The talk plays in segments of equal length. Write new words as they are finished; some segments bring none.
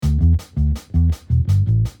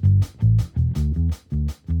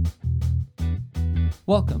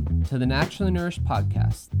Welcome to the Naturally Nourished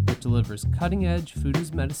podcast that delivers cutting-edge food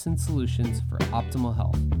as medicine solutions for optimal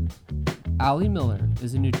health. Ali Miller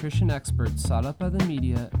is a nutrition expert sought out by the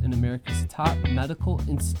media and America's top medical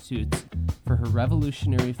institutes for her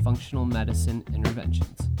revolutionary functional medicine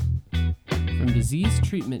interventions. From disease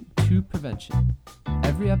treatment to prevention,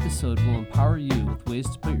 every episode will empower you with ways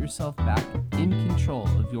to put yourself back in control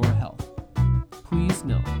of your health. Please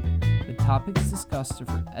note, the topics discussed are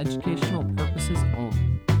for educational purposes only.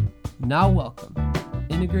 Now welcome,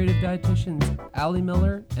 integrative dietitians Ali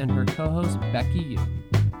Miller and her co-host Becky Yu.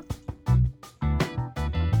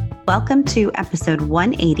 Welcome to episode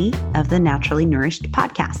 180 of the Naturally Nourished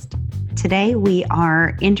podcast. Today we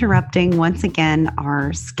are interrupting once again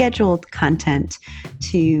our scheduled content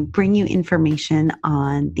to bring you information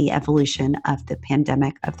on the evolution of the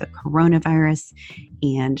pandemic of the coronavirus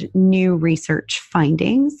and new research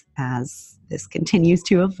findings as this continues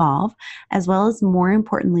to evolve, as well as more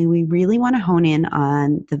importantly, we really want to hone in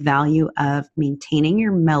on the value of maintaining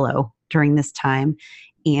your mellow during this time.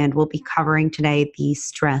 And we'll be covering today the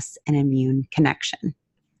stress and immune connection.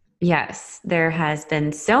 Yes, there has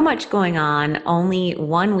been so much going on, only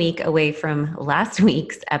 1 week away from last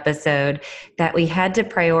week's episode, that we had to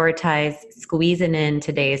prioritize squeezing in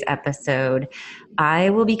today's episode.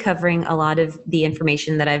 I will be covering a lot of the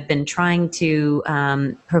information that I've been trying to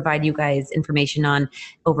provide you guys information on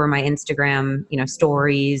over my Instagram,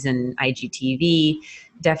 stories and IGTV.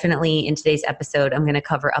 Definitely in today's episode, I'm going to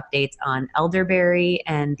cover updates on elderberry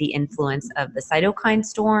and the influence of the cytokine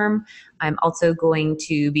storm. I'm also going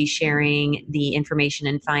to be sharing the information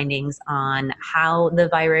and findings on how the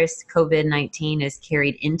virus COVID-19 is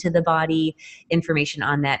carried into the body, information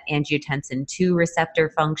on that angiotensin II receptor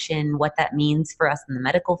function, what that means for us in the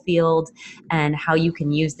medical field, and how you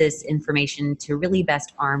can use this information to really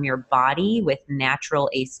best arm your body with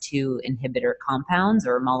natural ACE2 inhibitor compounds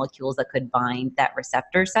or molecules that could bind that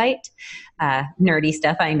receptor site. Nerdy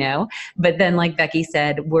stuff, I know. But then, like Becky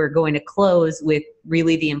said, we're going to close with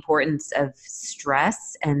really the importance of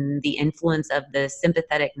stress and the influence of the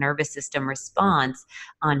sympathetic nervous system response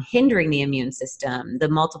on hindering the immune system, the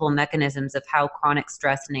multiple mechanisms of how chronic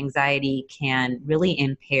stress and anxiety can really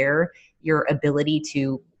impair your ability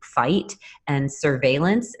to fight and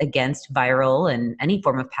surveillance against viral and any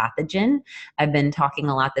form of pathogen. I've been talking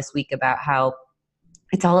a lot this week about how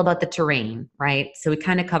it's all about the terrain, right? So we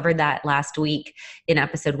kind of covered that last week in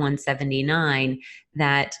episode 179,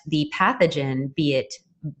 that the pathogen, be it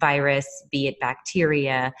virus, be it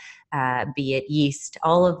bacteria, be it yeast,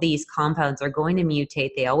 all of these compounds are going to mutate.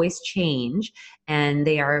 They always change, and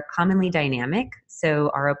they are commonly dynamic.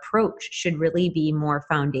 So our approach should really be more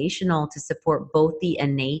foundational to support both the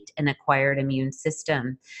innate and acquired immune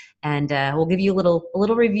system. And we'll give you a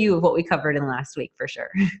little review of what we covered in last week for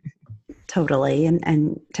sure. Totally.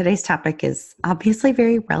 And today's topic is obviously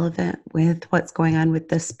very relevant with what's going on with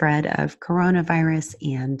the spread of coronavirus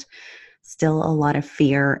and still a lot of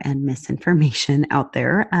fear and misinformation out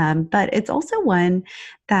there. But it's also one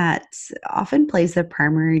that often plays the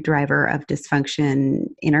primary driver of dysfunction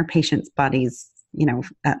in our patients' bodies,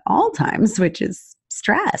 at all times, which is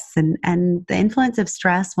stress and the influence of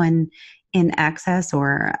stress when in excess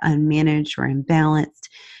or unmanaged or imbalanced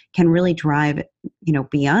can really drive,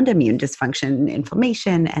 beyond immune dysfunction,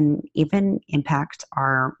 inflammation, and even impact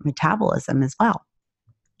our metabolism as well.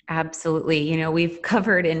 Absolutely. We've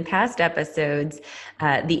covered in past episodes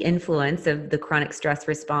the influence of the chronic stress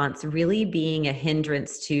response really being a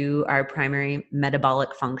hindrance to our primary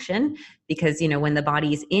metabolic function. Because, when the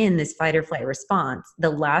body's in this fight or flight response, the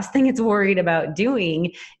last thing it's worried about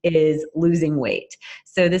doing is losing weight.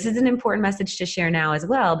 So this is an important message to share now as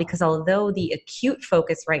well, because although the acute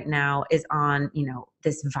focus right now is on,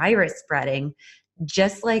 this virus spreading,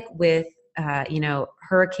 just like with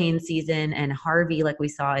hurricane season and Harvey, like we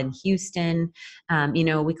saw in Houston,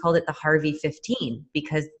 we called it the Harvey 15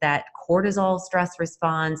 because that cortisol stress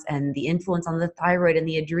response and the influence on the thyroid and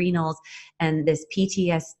the adrenals and this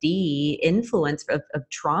PTSD influence of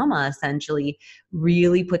trauma essentially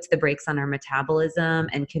really puts the brakes on our metabolism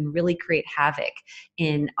and can really create havoc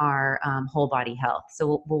in our whole body health.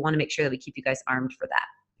 So we'll want to make sure that we keep you guys armed for that.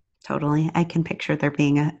 Totally. I can picture there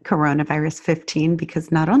being a coronavirus 15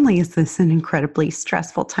 because not only is this an incredibly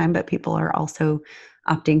stressful time, but people are also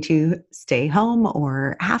opting to stay home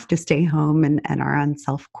or have to stay home and are on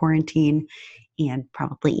self-quarantine and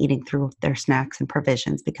probably eating through their snacks and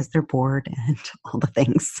provisions because they're bored and all the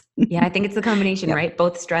things. Yeah, I think it's the combination, Yep. right?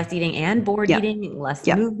 Both stress eating and bored Yep. eating, less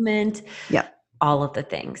Yep. movement. Yep. all of the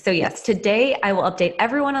things. So yes, Yes. today I will update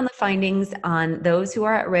everyone on the findings on those who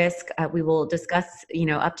are at risk. We will discuss,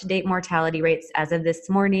 up-to-date mortality rates as of this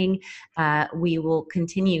morning. We will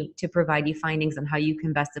continue to provide you findings on how you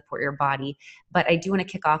can best support your body. But I do want to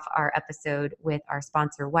kick off our episode with our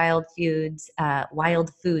sponsor, Wild Foods,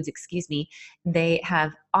 excuse me. They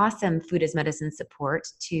have awesome food as medicine support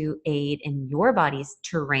to aid in your body's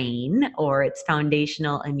terrain or its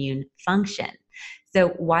foundational immune function.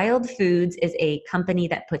 So Wild Foods is a company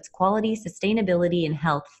that puts quality, sustainability, and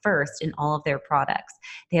health first in all of their products.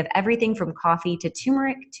 They have everything from coffee to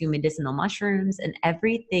turmeric to medicinal mushrooms, and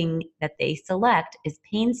everything that they select is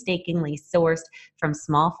painstakingly sourced from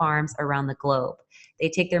small farms around the globe. They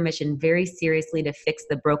take their mission very seriously to fix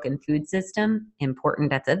the broken food system,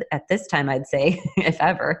 important at this time, I'd say, if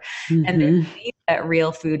ever. And they believe that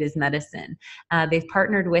real food is medicine. They've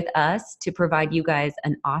partnered with us to provide you guys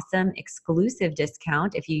an awesome exclusive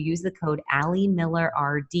discount. If you use the code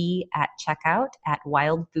AllieMillerRD at checkout at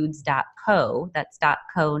wildfoods.co, that's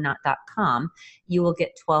 .co, not .com, you will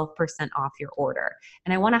get 12% off your order.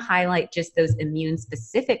 And I want to highlight just those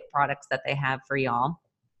immune-specific products that they have for y'all.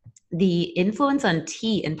 The influence on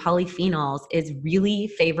tea and polyphenols is really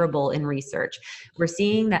favorable in research. We're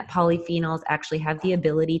seeing that polyphenols actually have the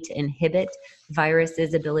ability to inhibit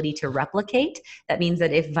virus's ability to replicate. That means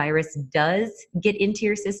that if virus does get into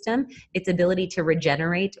your system, its ability to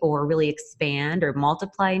regenerate or really expand or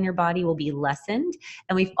multiply in your body will be lessened.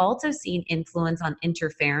 And we've also seen influence on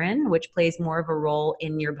interferon, which plays more of a role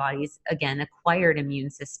in your body's, again, acquired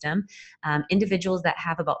immune system. Individuals that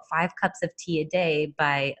have about 5 cups of tea a day,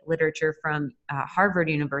 by literature from Harvard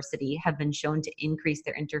University, have been shown to increase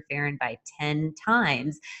their interferon by 10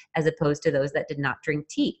 times as opposed to those that did not drink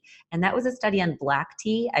tea. And that was a study on black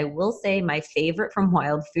tea. I will say my favorite from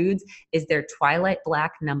Wild Foods is their Twilight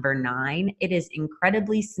Black number 9. It is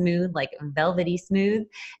incredibly smooth, like velvety smooth.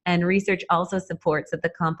 And research also supports that the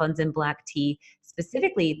compounds in black tea,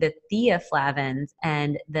 specifically the theaflavins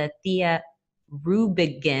and the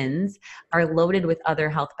rubigins, are loaded with other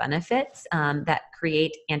health benefits that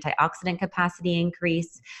create antioxidant capacity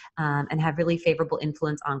increase and have really favorable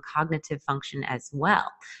influence on cognitive function as well.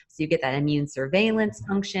 So you get that immune surveillance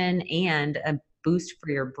function and a boost for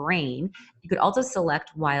your brain. You could also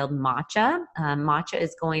select wild matcha. Matcha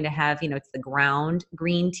is going to have, it's the ground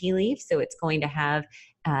green tea leaf. So it's going to have,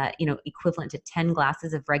 equivalent to 10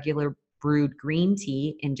 glasses of regular brewed green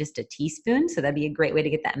tea in just a teaspoon. So that'd be a great way to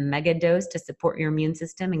get that mega dose to support your immune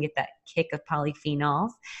system and get that kick of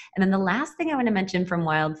polyphenols. And then the last thing I want to mention from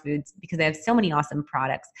Wild Foods, because they have so many awesome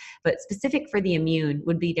products, but specific for the immune,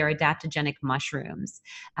 would be their adaptogenic mushrooms.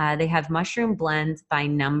 They have mushroom blends by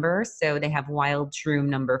number. So they have wild shroom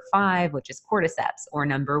number 5, which is cordyceps, or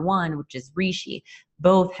number 1, which is reishi.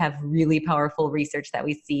 Both have really powerful research that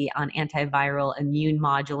we see on antiviral, immune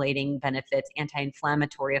modulating benefits,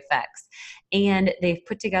 anti-inflammatory effects. And they've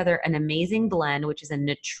put together an amazing blend, which is a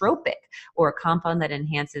nootropic, or a compound that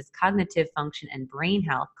enhances cognitive function and brain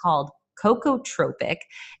health, called Cocotropic.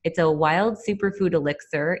 It's a wild superfood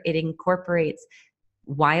elixir. It incorporates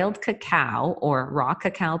wild cacao, or raw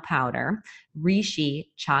cacao powder, reishi,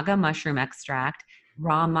 chaga mushroom extract,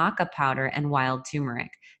 raw maca powder, and wild turmeric.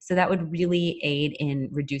 So that would really aid in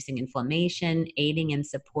reducing inflammation, aiding in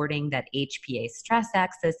supporting that HPA stress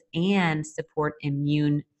axis, and support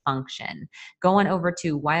immune function. Go on over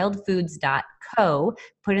to wildfoods.co,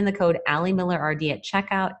 put in the code AllieMillerRD at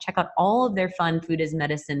checkout. Check out all of their fun food as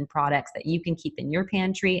medicine products that you can keep in your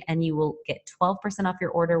pantry, and you will get 12% off your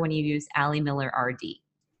order when you use AllieMillerRD.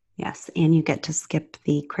 Yes, and you get to skip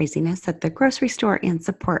the craziness at the grocery store and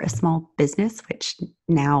support a small business, which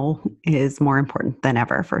now is more important than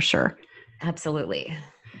ever, for sure. Absolutely.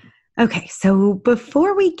 Okay, so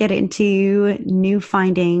before we get into new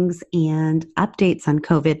findings and updates on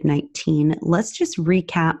COVID-19, let's just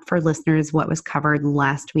recap for listeners what was covered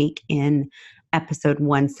last week in episode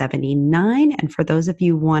 179. And for those of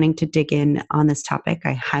you wanting to dig in on this topic,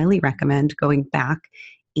 I highly recommend going back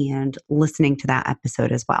and listening to that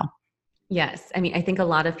episode as well. Yes. I mean, I think a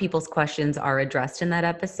lot of people's questions are addressed in that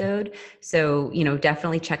episode. So,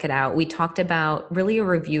 definitely check it out. We talked about really a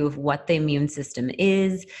review of what the immune system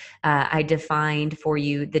is. I defined for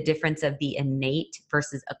you the difference of the innate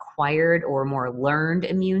versus acquired or more learned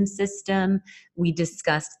immune system. We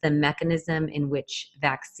discussed the mechanism in which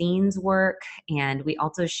vaccines work. And we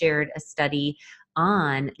also shared a study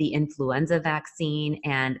on the influenza vaccine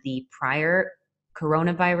and the prior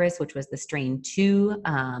coronavirus, which was the strain 2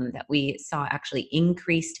 that we saw actually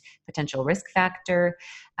increased potential risk factor.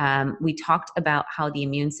 We talked about how the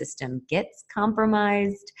immune system gets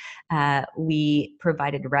compromised. We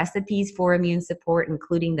provided recipes for immune support,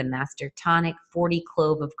 including the Master Tonic, 40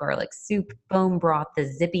 clove of garlic soup, bone broth, the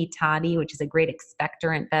Zippy Toddy, which is a great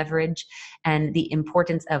expectorant beverage, and the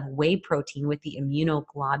importance of whey protein with the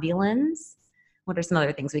immunoglobulins. What are some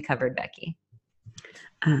other things we covered, Becky?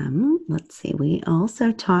 Let's see. We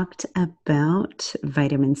also talked about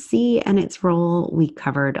vitamin C and its role. We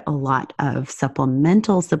covered a lot of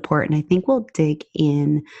supplemental support, and I think we'll dig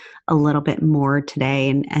in a little bit more today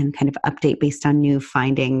and kind of update based on new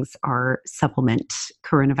findings our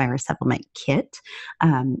coronavirus supplement kit.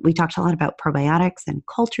 We talked a lot about probiotics and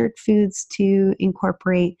cultured foods to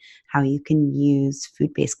incorporate, how you can use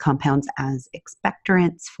food-based compounds as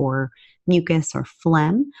expectorants for mucus or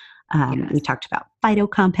phlegm. Yes. We talked about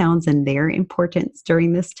phytocompounds and their importance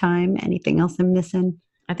during this time. Anything else I'm missing?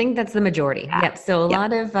 I think that's the majority. Yep. So a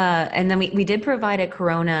lot of, and then we did provide a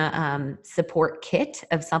Corona support kit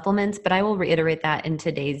of supplements, but I will reiterate that in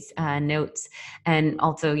today's notes. And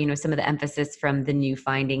also, some of the emphasis from the new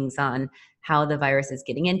findings on how the virus is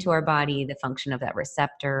getting into our body, the function of that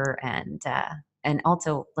receptor, and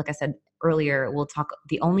also, like I said earlier, we'll talk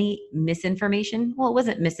the only misinformation. Well, it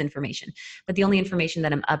wasn't misinformation, but the only information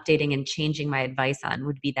that I'm updating and changing my advice on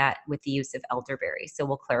would be that with the use of elderberry. So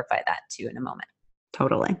we'll clarify that too in a moment.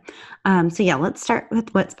 Totally. Let's start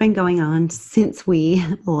with what's been going on since we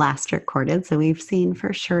last recorded. So we've seen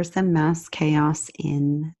for sure some mass chaos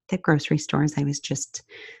in the grocery stores. I was just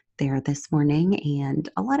there this morning and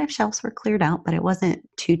a lot of shelves were cleared out, but it wasn't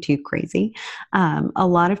too crazy. A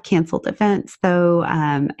lot of canceled events, though.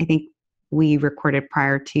 I think we recorded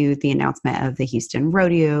prior to the announcement of the Houston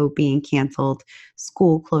Rodeo being canceled,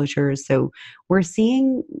 school closures. So we're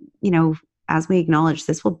seeing, as we acknowledge,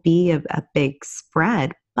 this will be a big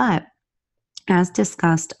spread. But as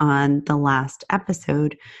discussed on the last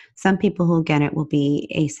episode, some people who get it will be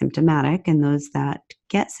asymptomatic, and those that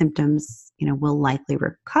get symptoms, will likely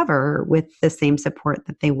recover with the same support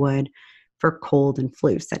that they would for cold and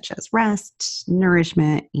flu, such as rest,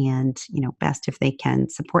 nourishment, and, best if they can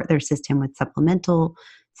support their system with supplemental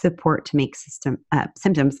support to make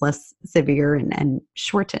symptoms less severe and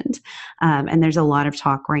shortened. And there's a lot of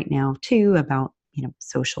talk right now, too, about,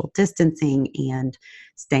 social distancing and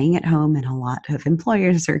staying at home. And a lot of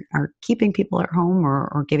employers are keeping people at home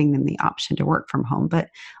or giving them the option to work from home. But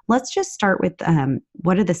let's just start with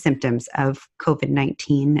what are the symptoms of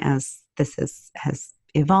COVID-19 as this has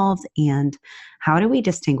evolved, and how do we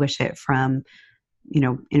distinguish it from,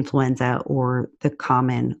 influenza or the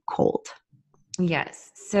common cold?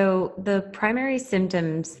 Yes. So the primary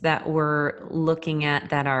symptoms that we're looking at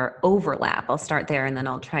that are overlap, I'll start there and then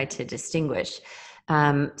I'll try to distinguish.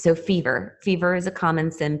 So fever. Fever is a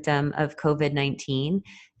common symptom of COVID-19.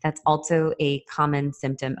 That's also a common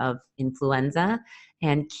symptom of influenza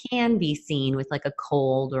and can be seen with like a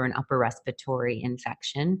cold or an upper respiratory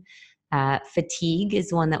infection. Fatigue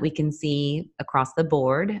is one that we can see across the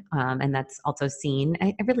board, and that's also seen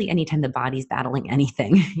really anytime the body's battling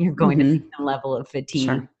anything, you're going to see some level of fatigue.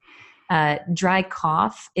 Sure. Dry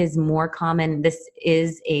cough is more common. This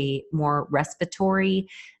is a more respiratory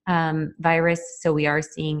virus, so we are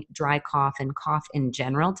seeing dry cough and cough in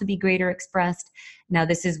general to be greater expressed. Now,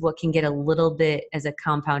 this is what can get a little bit as a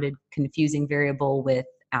compounded, confusing variable with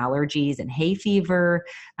allergies and hay fever,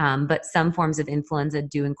 but some forms of influenza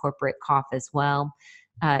do incorporate cough as well.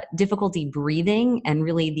 Difficulty breathing and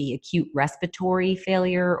really the acute respiratory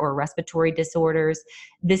failure or respiratory disorders.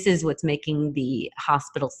 This is what's making the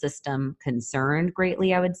hospital system concerned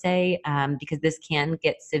greatly, I would say, because this can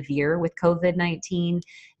get severe with COVID-19.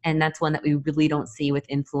 And that's one that we really don't see with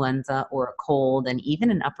influenza or a cold and even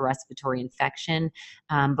an upper respiratory infection.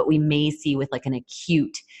 But we may see with like an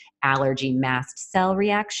acute allergy mast cell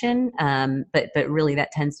reaction. But really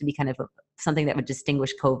that tends to be kind of something that would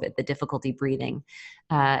distinguish COVID, the difficulty breathing.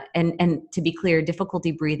 And to be clear,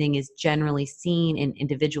 difficulty breathing is generally seen in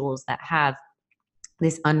individuals that have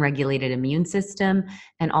this unregulated immune system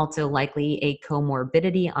and also likely a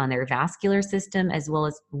comorbidity on their vascular system, as well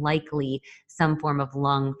as likely some form of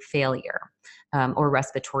lung failure or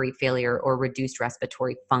respiratory failure or reduced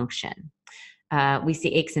respiratory function. We see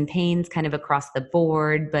aches and pains kind of across the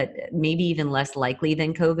board, but maybe even less likely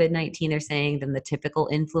than COVID-19, they're saying, than the typical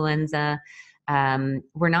influenza.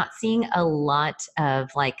 We're not seeing a lot of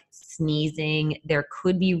like sneezing. There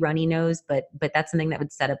could be runny nose, but that's something that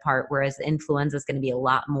would set apart. Whereas the influenza is going to be a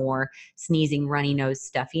lot more sneezing, runny nose,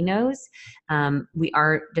 stuffy nose. We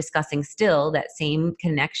are discussing still that same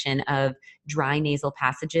connection of dry nasal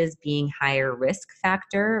passages being higher risk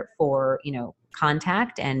factor for,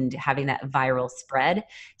 contact and having that viral spread.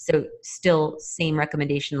 So still same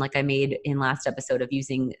recommendation like I made in last episode of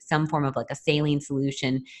using some form of like a saline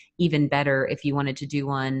solution, even better if you wanted to do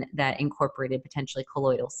one that incorporated potentially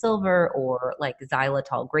colloidal silver or like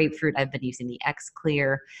xylitol grapefruit. I've been using the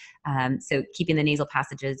X-Clear. So keeping the nasal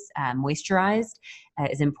passages moisturized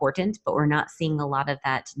is important, but we're not seeing a lot of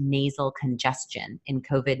that nasal congestion in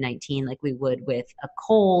COVID-19 like we would with a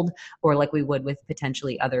cold or like we would with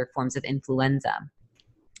potentially other forms of influenza.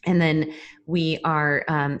 And then we are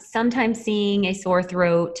sometimes seeing a sore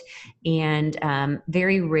throat and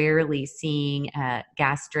very rarely seeing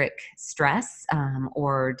gastric stress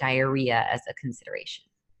or diarrhea as a consideration.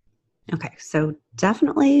 Okay, so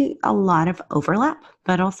definitely a lot of overlap,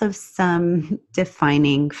 but also some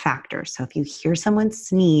defining factors. So if you hear someone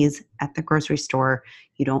sneeze at the grocery store,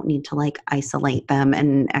 you don't need to like isolate them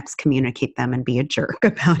and excommunicate them and be a jerk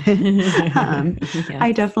about it. Yes.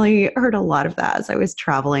 I definitely heard a lot of that as I was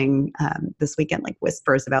traveling this weekend, like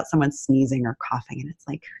whispers about someone sneezing or coughing. And it's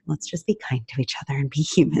like, let's just be kind to each other and be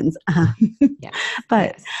humans. Yes.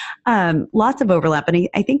 But lots of overlap. And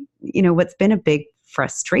I think, what's been a big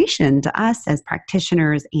frustration to us as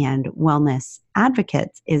practitioners and wellness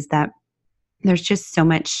advocates is that there's just so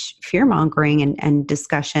much fear mongering and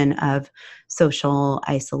discussion of social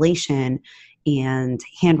isolation and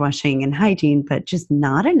hand washing and hygiene, but just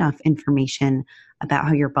not enough information about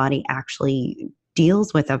how your body actually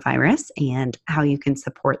deals with a virus and how you can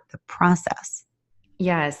support the process.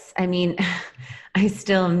 Yes. I mean, I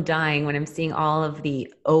still am dying when I'm seeing all of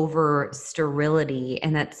the over sterility,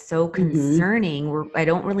 and that's so concerning. I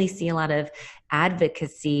don't really see a lot of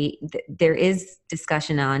advocacy. There is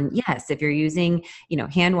discussion on, yes, if you're using,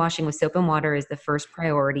 hand washing with soap and water is the first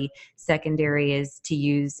priority. Secondary is to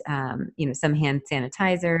use, some hand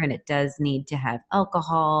sanitizer, and it does need to have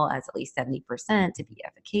alcohol as at least 70% to be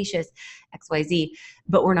efficacious, XYZ.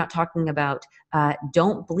 But we're not talking about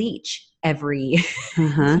don't bleach every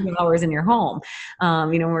 2 hours in your home.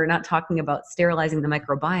 We're not talking about sterilizing the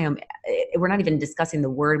microbiome. We're not even discussing the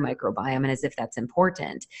word microbiome and as if that's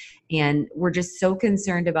important. And we're just so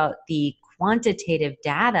concerned about the quantitative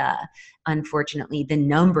data. Unfortunately, the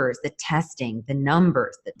numbers, the testing,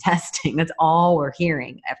 that's all we're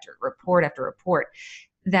hearing after report,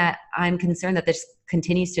 that I'm concerned that this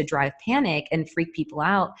continues to drive panic and freak people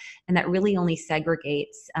out. And that really only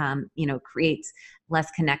segregates, creates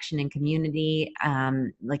less connection in community.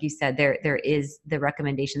 Like you said, there is the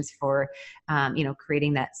recommendations for,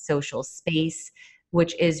 creating that social space,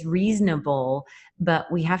 which is reasonable, but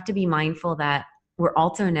we have to be mindful that we're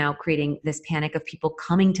also now creating this panic of people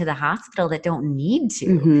coming to the hospital that don't need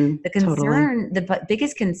to. The concern, the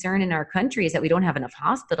biggest concern in our country is that we don't have enough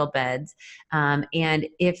hospital beds. And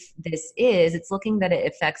if it's looking that it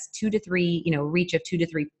affects 2 to 3, reach of 2 to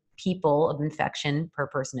 3 people of infection per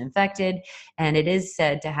person infected. And it is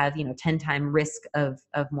said to have, 10-time risk of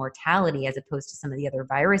mortality as opposed to some of the other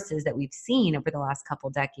viruses that we've seen over the last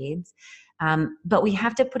couple decades. But we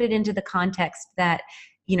have to put it into the context that,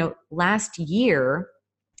 last year,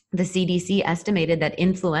 the CDC estimated that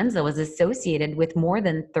influenza was associated with more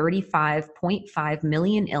than 35.5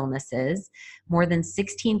 million illnesses, more than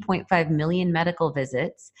 16.5 million medical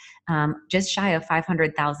visits, just shy of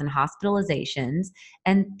 500,000 hospitalizations,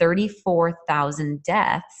 and 34,000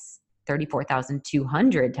 deaths.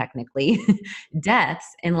 34,200 technically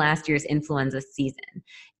deaths in last year's influenza season.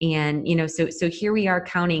 And, so here we are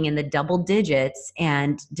counting in the double digits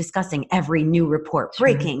and discussing every new report,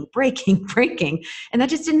 breaking. And that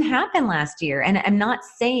just didn't happen last year. And I'm not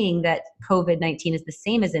saying that COVID-19 is the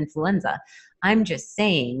same as influenza. I'm just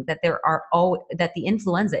saying that that the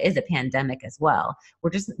influenza is a pandemic as well.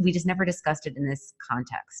 We just never discussed it in this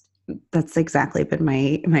context. That's exactly been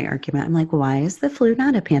my argument. I'm like, why is the flu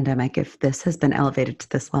not a pandemic if this has been elevated to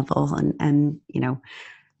this level? And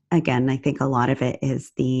again, I think a lot of it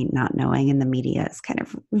is the not knowing, and the media is kind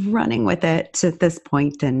of running with it to this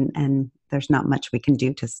point, and there's not much we can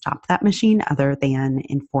do to stop that machine other than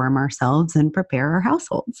inform ourselves and prepare our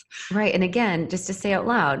households. Right. And again, just to say out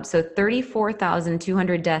loud, so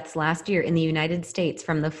 34,200 deaths last year in the United States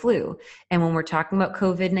from the flu. And when we're talking about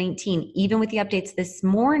COVID-19, even with the updates this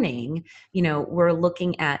morning, we're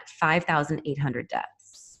looking at 5,800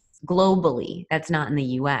 deaths globally. That's not in the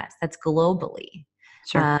US, that's globally.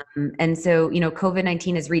 Sure. And so,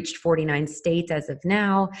 COVID-19 has reached 49 states as of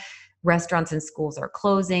now. restaurants and schools are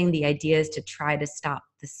closing. The idea is to try to stop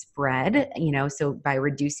the spread, so by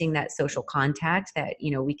reducing that social contact that,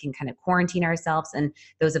 we can kind of quarantine ourselves, and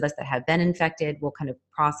those of us that have been infected will kind of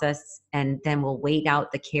process, and then we'll wait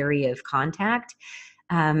out the carry of contact.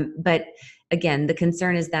 But again, the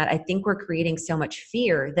concern is that I think we're creating so much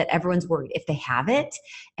fear that everyone's worried if they have it.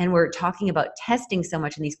 And we're talking about testing so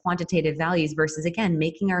much in these quantitative values versus, again,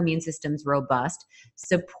 making our immune systems robust,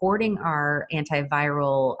 supporting our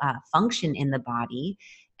antiviral function in the body,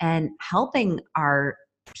 and helping our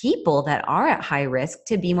people that are at high risk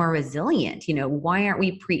to be more resilient. Why aren't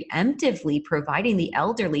we preemptively providing the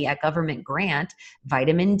elderly at government grant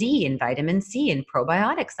vitamin D and vitamin C and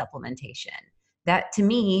probiotic supplementation? That, to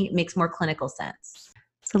me, makes more clinical sense.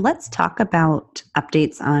 So let's talk about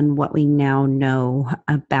updates on what we now know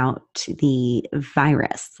about the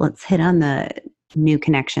virus. Let's hit on the new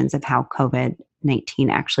connections of how COVID-19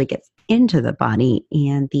 actually gets into the body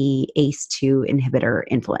and the ACE2 inhibitor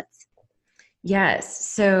influence. Yes.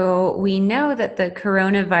 So we know that the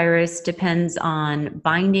coronavirus depends on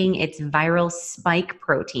binding its viral spike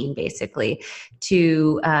protein, basically,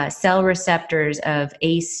 to cell receptors of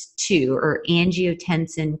ACE2, or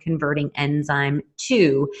angiotensin converting enzyme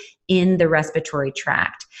 2, in the respiratory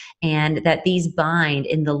tract, and that these bind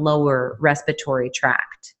in the lower respiratory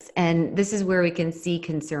tract. And this is where we can see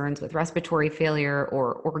concerns with respiratory failure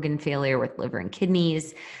or organ failure with liver and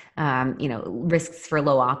kidneys, risks for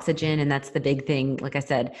low oxygen. And that's the big thing. Like I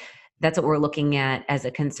said, that's what we're looking at as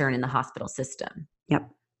a concern in the hospital system. Yep.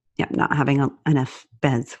 Not having enough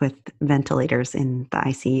beds with ventilators in the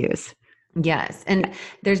ICUs. Yes. And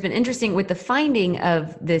there's been interesting with the finding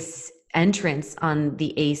of this entrance on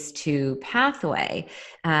the ACE2 pathway.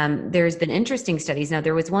 There's been interesting studies. Now,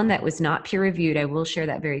 there was one that was not peer reviewed. I will share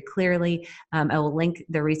that very clearly. I will link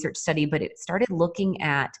the research study, but it started looking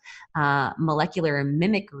at molecular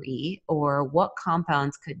mimicry, or what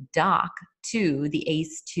compounds could dock to the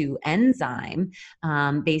ACE2 enzyme,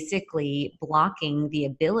 basically blocking the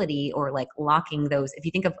ability, or like locking those. If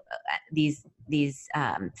you think of these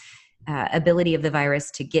ability of the virus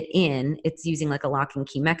to get in, it's using like a lock and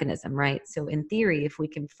key mechanism, right? So in theory, if we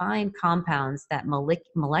can find compounds that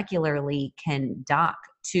molecularly can dock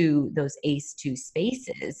to those ACE2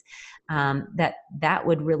 spaces, that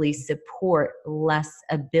would really support less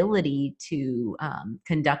ability to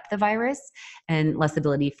conduct the virus, and less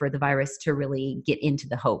ability for the virus to really get into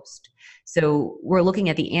the host. So we're looking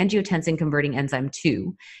at the angiotensin converting enzyme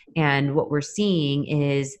 2, and what we're seeing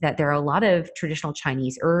is that there are a lot of traditional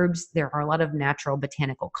Chinese herbs, there are a lot of natural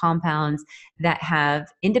botanical compounds that have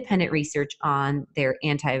independent research on their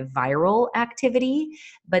antiviral activity,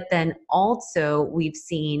 but then also we've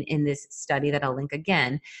seen in this study that I'll link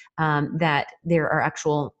again, that there are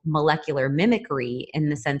actual molecular mimicry, in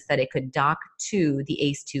the sense that it could dock to the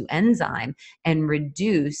ACE2 enzyme and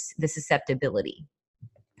reduce the susceptibility.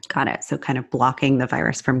 Got it. So kind of blocking the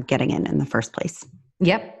virus from getting in the first place.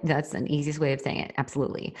 Yep, that's an easiest way of saying it.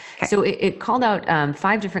 Absolutely. Okay. So it called out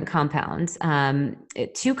 5 different compounds,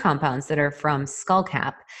 2 compounds that are from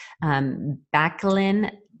skullcap,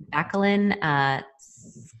 bacillin,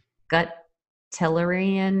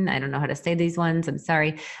 Scuttellarian, I don't know how to say these ones, I'm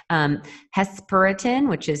sorry, hesperetin,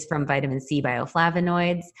 which is from vitamin C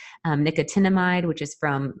bioflavonoids, nicotinamide, which is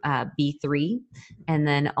from B3, and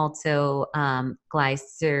then also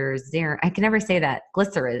glycyrrhizin, I can never say that,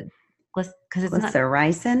 glycyrrhizin,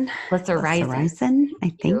 I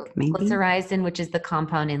think, maybe. Glycyrrhizin, which is the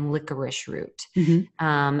compound in licorice root.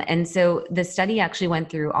 Mm-hmm. And so the study actually went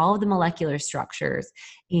through all of the molecular structures,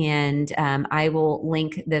 and I will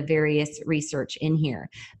link the various research in here.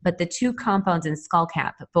 But the 2 compounds in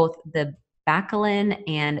skullcap, both the bacillin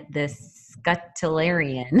and the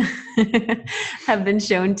Scuttellarian, have been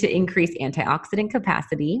shown to increase antioxidant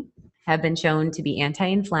capacity, have been shown to be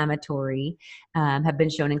anti-inflammatory, have been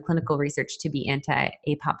shown in clinical research to be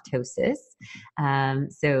anti-apoptosis,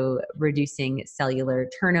 so reducing cellular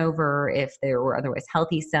turnover if there were otherwise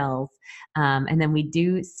healthy cells. And then we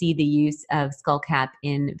do see the use of skullcap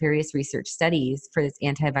in various research studies for its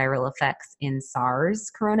antiviral effects in SARS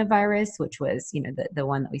coronavirus, which was, the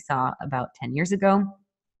one that we saw about 10 years ago.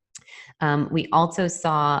 We also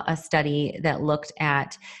saw a study that looked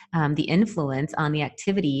at the influence on the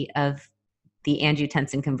activity of the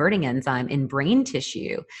angiotensin converting enzyme in brain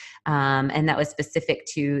tissue. And that was specific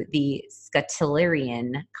to the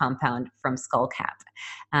Scuttellarian compound from skullcap.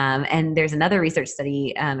 And there's another research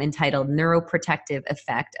study entitled Neuroprotective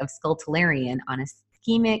Effect of Scuttellarian on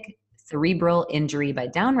Ischemic cerebral injury by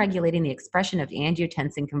downregulating the expression of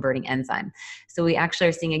angiotensin converting enzyme. So we actually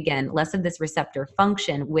are seeing, again, less of this receptor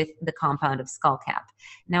function with the compound of skullcap.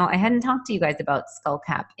 Now, I hadn't talked to you guys about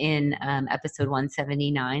skullcap in episode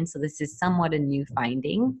 179, so this is somewhat a new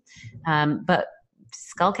finding. But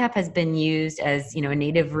skullcap has been used as, a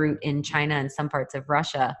native root in China and some parts of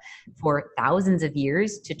Russia for thousands of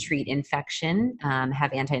years to treat infection,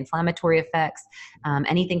 have anti-inflammatory effects,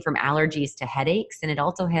 anything from allergies to headaches, and it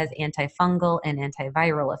also has antifungal and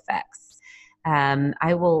antiviral effects.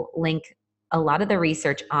 I will link a lot of the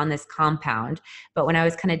research on this compound, but when I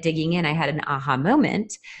was kind of digging in, I had an aha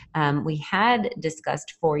moment. We had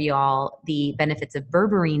discussed for y'all the benefits of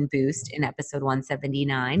berberine boost in episode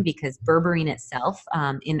 179, because berberine itself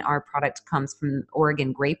in our product comes from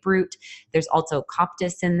Oregon grapefruit. There's also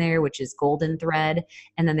coptis in there, which is golden thread.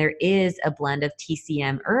 And then there is a blend of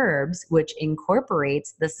TCM herbs, which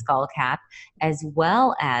incorporates the skullcap as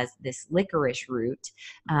well as this licorice root,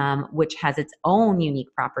 which has its own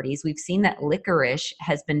unique properties. We've seen that licorice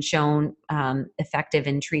has been shown effective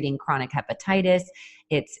in treating chronic hepatitis.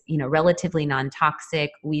 It's relatively non-toxic.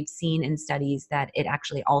 We've seen in studies that it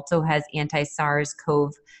actually also has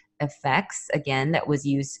anti-SARS-CoV effects, again, that was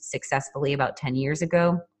used successfully about 10 years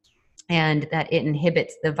ago, and that it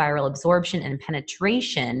inhibits the viral absorption and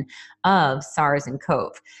penetration of SARS and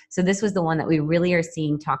CoV. So this was the one that we really are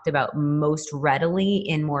seeing talked about most readily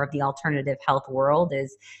in more of the alternative health world,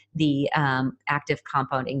 is the active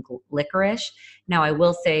compound in licorice. Now, I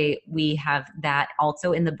will say we have that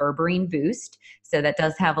also in the berberine boost. So that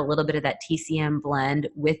does have a little bit of that TCM blend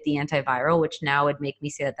with the antiviral, which now would make me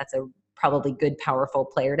say that that's a probably good, powerful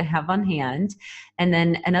player to have on hand. And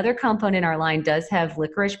then another component in our line does have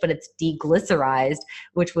licorice, but it's deglycerized,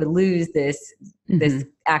 which would lose this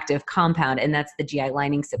active compound, and that's the GI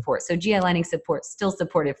lining support. So GI lining support still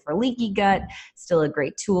supportive for leaky gut, still a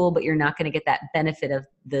great tool, but you're not going to get that benefit of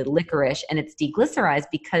the licorice, and it's deglycerized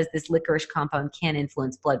because this licorice compound can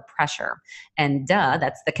influence blood pressure. And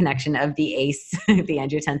that's the connection of the ACE, the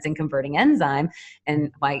angiotensin converting enzyme,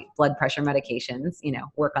 and why blood pressure medications,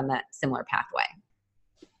 work on that similar pathway.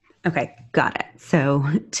 Okay, got it. So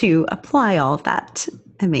to apply all of that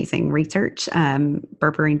amazing research,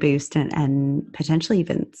 berberine boost and potentially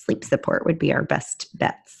even sleep support would be our best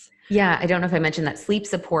bets. Yeah, I don't know if I mentioned that sleep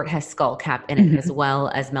support has skullcap in it, as well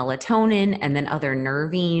as melatonin, and then other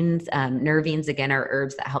nervines. Nervines, again, are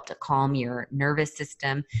herbs that help to calm your nervous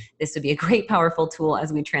system. This would be a great, powerful tool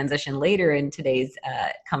as we transition later in today's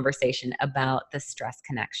conversation about the stress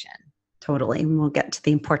connection. Totally. And we'll get to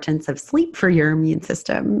the importance of sleep for your immune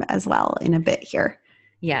system as well in a bit here.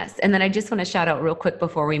 Yes. And then I just want to shout out real quick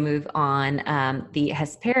before we move on, the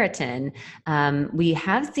hesperetin. We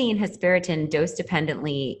have seen hesperetin dose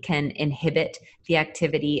dependently can inhibit the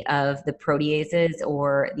activity of the proteases,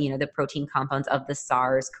 or, the protein compounds of the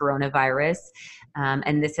SARS coronavirus.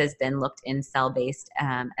 And this has been looked in cell-based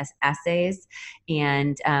assays.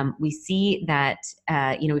 And we see that,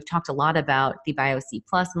 we've talked a lot about the BioC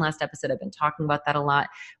Plus in last episode. I've been talking about that a lot.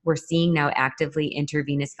 We're seeing now actively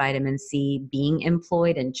intravenous vitamin C being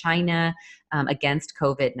employed in China against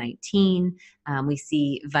COVID-19. We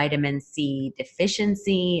see vitamin C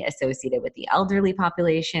deficiency associated with the elderly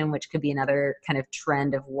population, which could be another kind of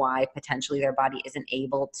trend of why potentially their body isn't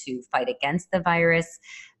able to fight against the virus.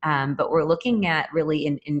 But we're looking at really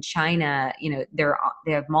in China,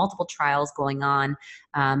 they have multiple trials going on,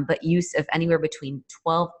 but use of anywhere between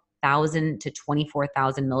 12,000 to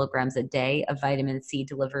 24,000 milligrams a day of vitamin C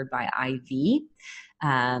delivered by IV.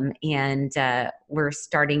 And we're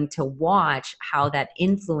starting to watch how that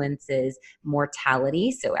influences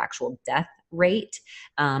mortality, so actual death rate,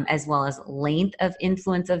 as well as length of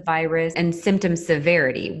influence of virus, and symptom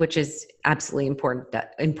severity, which is absolutely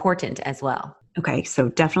important as well. Okay, so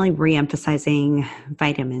definitely reemphasizing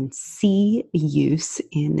vitamin C use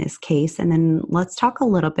in this case. And then let's talk a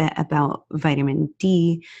little bit about vitamin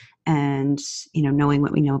D and, knowing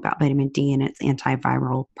what we know about vitamin D and its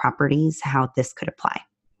antiviral properties, how this could apply.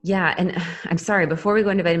 Yeah. And I'm sorry, before we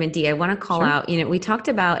go into vitamin D, I want to call out, we talked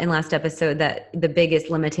about in last episode that the biggest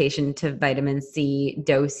limitation to vitamin C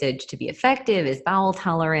dosage to be effective is bowel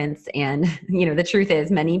tolerance. And, the truth is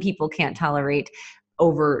many people can't tolerate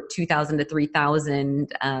over 2,000 to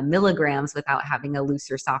 3,000 milligrams without having a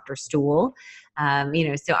looser, softer stool.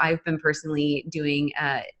 So I've been personally doing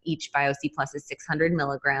each BioC Plus is 600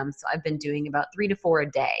 milligrams. So I've been doing about 3 to 4 a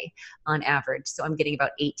day on average. So I'm getting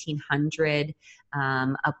about 1,800,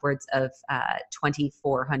 upwards of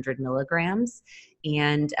 2,400 milligrams.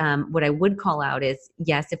 And what I would call out is,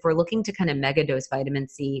 yes, if we're looking to kind of mega dose vitamin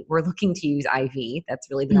C, we're looking to use IV. That's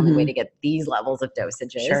really the only way to get these levels of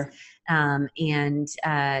dosages. Sure.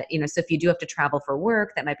 So if you do have to travel for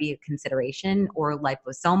work, that might be a consideration, or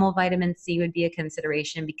liposomal vitamin C would be a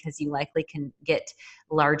consideration because you likely can get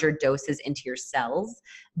larger doses into your cells.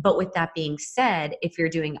 But with that being said, if you're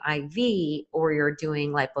doing IV or you're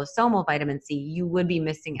doing liposomal vitamin C, you would be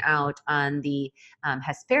missing out on the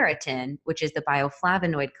hesperetin, which is the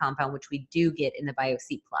bioflavonoid compound, which we do get in the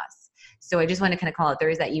BioC+. So I just want to kind of call out, there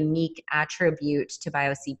is that unique attribute to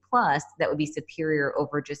BioC+ that would be superior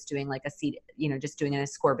over just doing like just doing an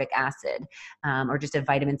ascorbic acid or just a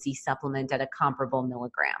vitamin C supplement at a comparable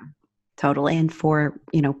milligram. Totally. And for,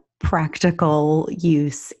 practical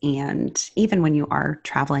use, and even when you are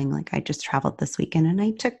traveling, like I just traveled this weekend and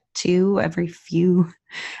I took 2 every few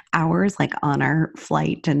hours, like on our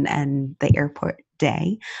flight and the airport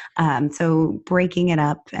day. So breaking it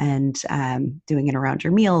up and doing it around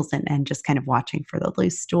your meals and just kind of watching for the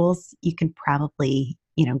loose stools, you can probably,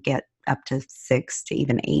 get up to 6 to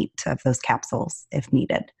even 8 of those capsules if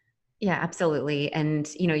needed. Yeah, absolutely. And,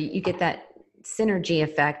 you get that synergy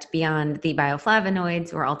effect beyond the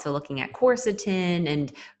bioflavonoids. We're also looking at quercetin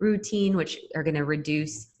and rutin, which are going to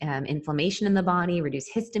reduce inflammation in the body, reduce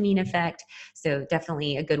histamine effect. So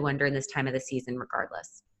definitely a good one during this time of the season,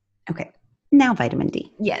 regardless. Okay. Now vitamin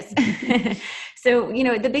D. Yes. So,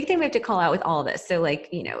 the big thing we have to call out with all of this. So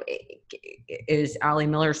is Ali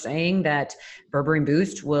Miller saying that Berberine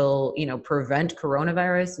Boost will, prevent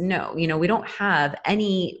coronavirus? No, we don't have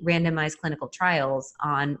any randomized clinical trials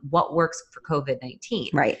on what works for COVID-19.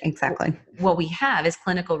 Right. Exactly. What we have is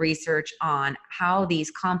clinical research on how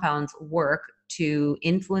these compounds work to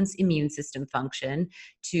influence immune system function,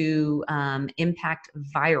 to impact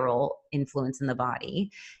viral influence in the body,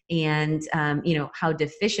 and how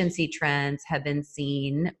deficiency trends have been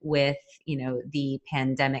seen with the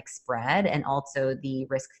pandemic spread, and also the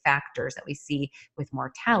risk factors that we see with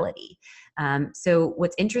mortality. So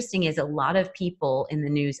what's interesting is a lot of people in the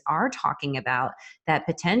news are talking about that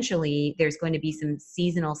potentially there's going to be some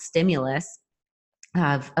seasonal stimulus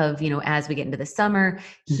of as we get into the summer,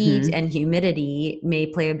 heat and humidity may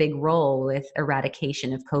play a big role with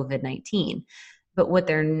eradication of COVID-19. But what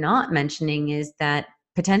they're not mentioning is that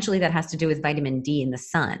potentially that has to do with vitamin D in the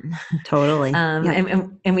sun. Totally.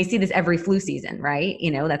 And we see this every flu season, right?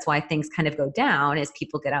 That's why things kind of go down as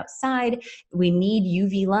people get outside. We need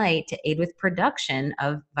UV light to aid with production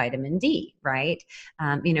of vitamin D, right?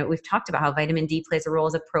 We've talked about how vitamin D plays a role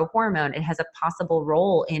as a prohormone. It has a possible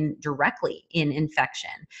role directly in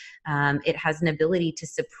infection. It has an ability to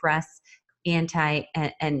suppress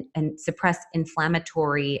suppress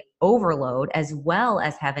inflammatory overload, as well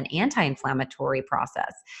as have an anti-inflammatory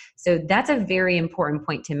process. So that's a very important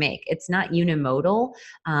point to make. It's not unimodal.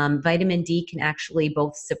 Vitamin D can actually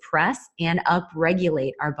both suppress and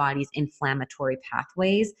upregulate our body's inflammatory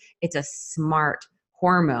pathways. It's a smart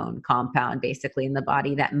hormone compound basically in the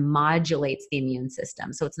body that modulates the immune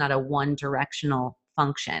system. So it's not a one-directional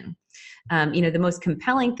function. The most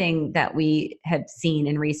compelling thing that we have seen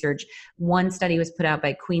in research, one study was put out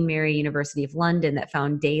by Queen Mary University of London that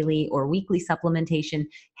found daily or weekly supplementation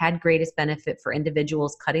had greatest benefit for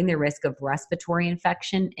individuals cutting their risk of respiratory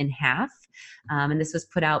infection in half. And this was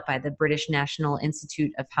put out by the British National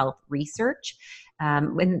Institute of Health Research.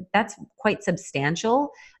 And that's quite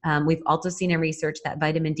substantial. We've also seen in research that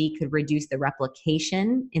vitamin D could reduce the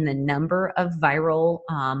replication in the number of viral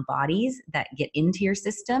bodies that get into your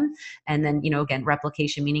system. And then, again,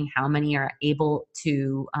 replication meaning how many are able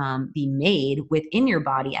to be made within your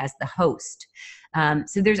body as the host.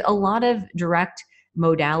 So there's a lot of direct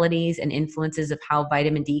modalities and influences of how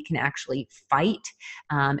vitamin D can actually fight.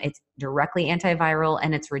 It's directly antiviral,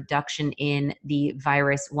 and its reduction in the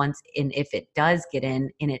virus if it does get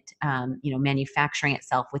in it, manufacturing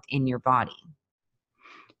itself within your body.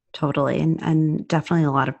 Totally. And definitely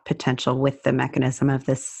a lot of potential with the mechanism of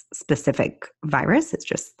this specific virus. It's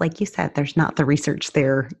just, like you said, there's not the research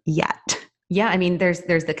there yet. Yeah, I mean, there's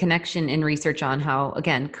the connection in research on how,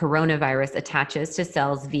 again, coronavirus attaches to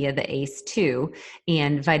cells via the ACE2,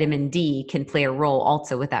 and vitamin D can play a role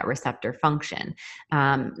also with that receptor function.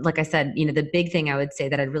 Like I said, the big thing I would say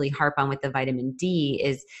that I'd really harp on with the vitamin D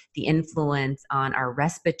is the influence on our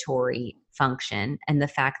respiratory function, and the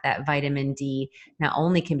fact that vitamin D not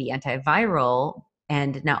only can be antiviral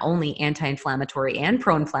and not only anti-inflammatory and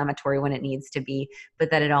pro-inflammatory when it needs to be, but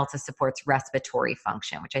that it also supports respiratory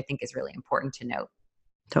function, which I think is really important to note.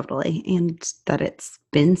 Totally. And that it's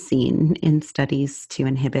been seen in studies to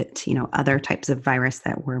inhibit, other types of virus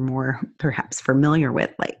that we're more perhaps familiar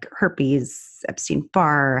with, like herpes,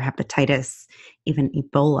 Epstein-Barr, hepatitis, even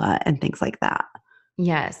Ebola, and things like that.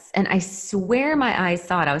 Yes. And I swear my eyes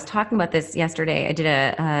saw it. I was talking about this yesterday. I did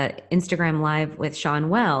a Instagram live with Sean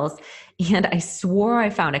Wells, and I swore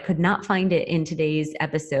I could not find it in today's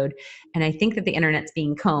episode. And I think that the internet's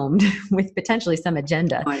being combed with potentially some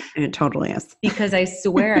agenda. It totally is. Because I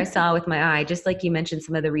swear I saw with my eye, just like you mentioned,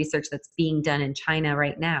 some of the research that's being done in China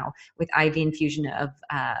right now with IV infusion of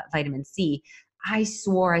vitamin C. I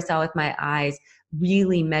swore I saw with my eyes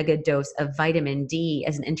really mega dose of vitamin D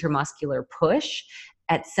as an intramuscular push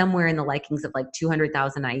at somewhere in the likings of like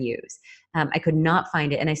 200,000 IUs. I could not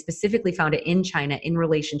find it. And I specifically found it in China in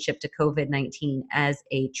relationship to COVID-19 as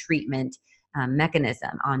a treatment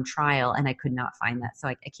mechanism on trial, and I could not find that. So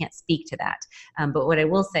I can't speak to that. But what I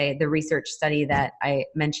will say, the research study that I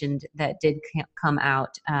mentioned that did come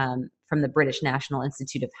out from the British National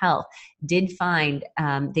Institute of Health did find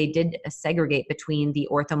they did segregate between the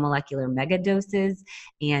orthomolecular megadoses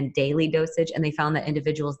and daily dosage, and they found that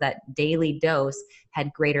individuals that daily dose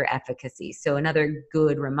had greater efficacy. So another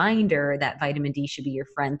good reminder that vitamin D should be your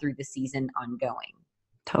friend through the season ongoing.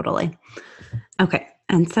 Totally. Okay.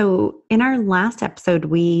 And so in our last episode,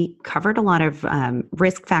 we covered a lot of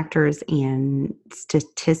risk factors and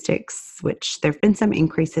statistics, which there have been some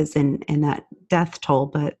increases in that death toll,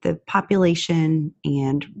 but the population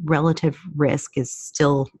and relative risk is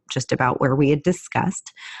still just about where we had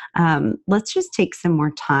discussed. Let's just take some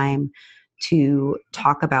more time to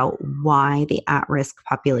talk about why the at-risk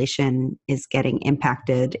population is getting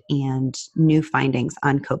impacted and new findings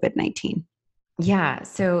on COVID-19. Yeah,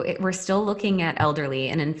 so we're still looking at elderly.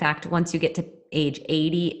 And in fact, once you get to age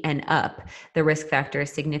 80 and up, the risk factor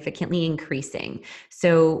is significantly increasing.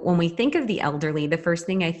 So when we think of the elderly, the first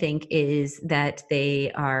thing I think is that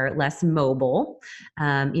they are less mobile.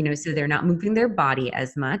 So they're not moving their body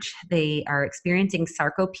as much. They are experiencing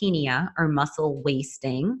sarcopenia or muscle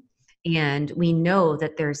wasting. And we know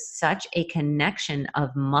that there's such a connection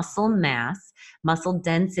of muscle mass, muscle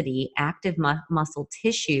density, active muscle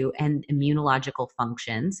tissue, and immunological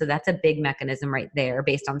function. So that's a big mechanism right there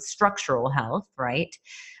based on structural health, right?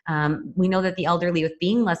 We know that the elderly, with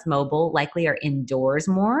being less mobile, likely are indoors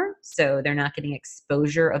more. So they're not getting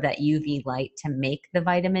exposure of that UV light to make the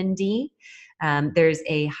vitamin D. There's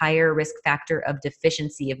a higher risk factor of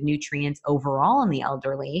deficiency of nutrients overall in the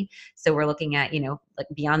elderly. So we're looking at, like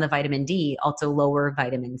beyond the vitamin D, also lower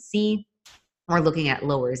vitamin C. We're looking at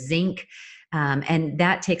lower zinc. And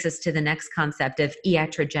that takes us to the next concept of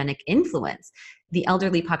iatrogenic influence. The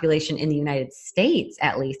elderly population in the United States,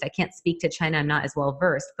 at least, I can't speak to China, I'm not as well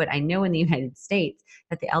versed, but I know in the United States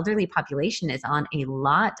that the elderly population is on a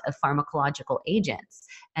lot of pharmacological agents.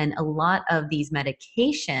 And a lot of these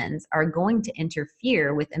medications are going to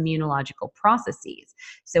interfere with immunological processes.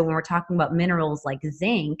 So when we're talking about minerals like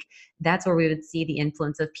zinc, that's where we would see the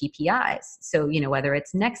influence of PPIs. So, whether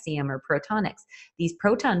it's Nexium or Protonix, these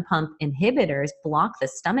proton pump inhibitors block the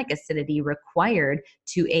stomach acidity required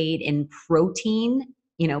to aid in protein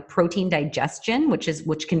digestion,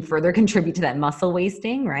 which can further contribute to that muscle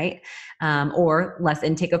wasting, right? Or less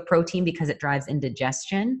intake of protein because it drives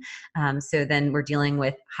indigestion. So then we're dealing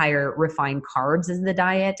with higher refined carbs as the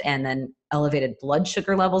diet, and then elevated blood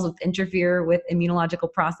sugar levels which interfere with immunological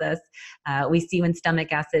process. We see when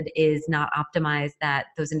stomach acid is not optimized that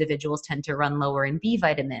those individuals tend to run lower in B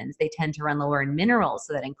vitamins. They tend to run lower in minerals,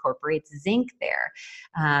 so that incorporates zinc there.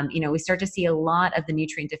 We start to see a lot of the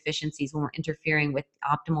nutrient deficiencies when we're interfering with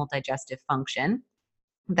optimal digestive function.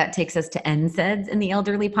 That takes us to NSAIDs in the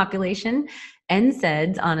elderly population.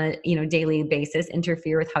 NSAIDs on a daily basis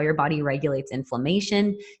interfere with how your body regulates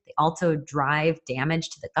inflammation. They also drive damage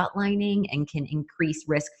to the gut lining and can increase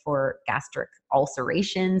risk for gastric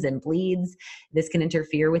ulcerations and bleeds. This can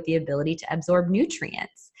interfere with the ability to absorb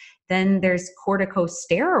nutrients. Then there's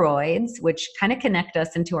corticosteroids, which kind of connect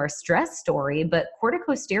us into our stress story, but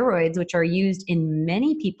corticosteroids, which are used in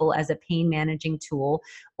many people as a pain managing tool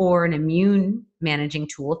or an immune managing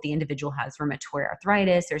tool if the individual has rheumatoid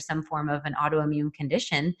arthritis or some form of an autoimmune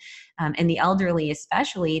condition. And the elderly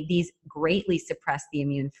especially, these greatly suppress the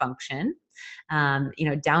immune function,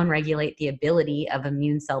 downregulate the ability of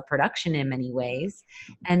immune cell production in many ways.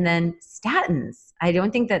 And then statins. I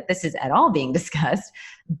don't think that this is at all being discussed,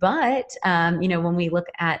 but, when we look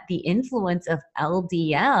at the influence of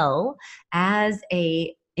LDL as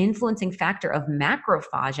a influencing factor of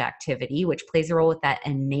macrophage activity, which plays a role with that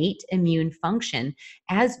innate immune function.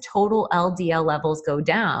 As total LDL levels go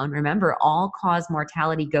down, remember, all-cause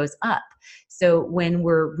mortality goes up. So when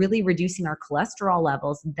we're really reducing our cholesterol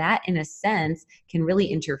levels, that in a sense can really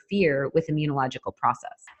interfere with immunological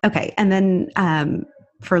process. Okay. And then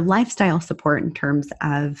for lifestyle support in terms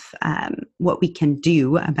of what we can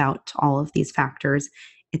do about all of these factors,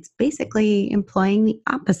 it's basically employing the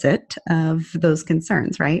opposite of those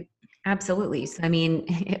concerns, right? Absolutely. So, I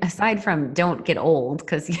mean, aside from don't get old,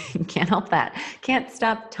 because you can't help that, can't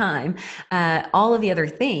stop time, all of the other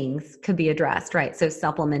things could be addressed, right? So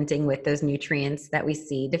supplementing with those nutrients that we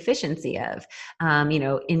see deficiency of,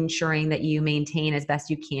 ensuring that you maintain as best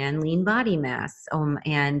you can lean body mass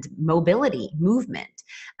and mobility, movement,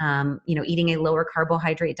 eating a lower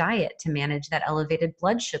carbohydrate diet to manage that elevated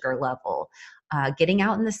blood sugar level. Getting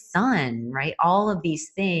out in the sun, right? All of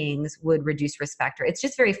these things would reduce risk factor. It's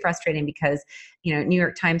just very frustrating because, New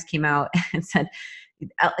York Times came out and said,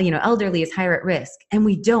 elderly is higher at risk, and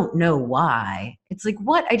we don't know why. It's like,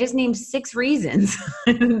 what? I just named 6 reasons.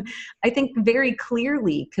 I think very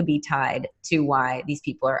clearly could be tied to why these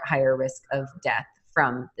people are at higher risk of death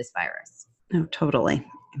from this virus. Oh, totally.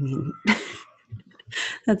 I mean,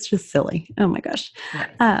 that's just silly. Oh my gosh.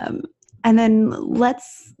 Right. And then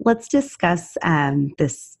let's discuss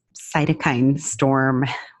this cytokine storm,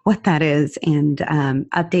 what that is, and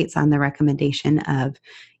updates on the recommendation of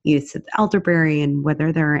use of elderberry and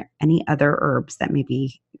whether there are any other herbs that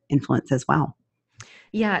maybe influence as well.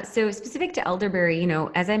 Yeah. So specific to elderberry,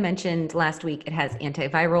 as I mentioned last week, it has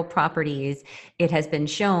antiviral properties. It has been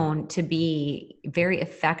shown to be very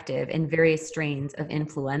effective in various strains of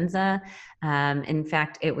influenza. In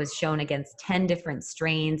fact, it was shown against 10 different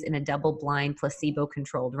strains in a double-blind,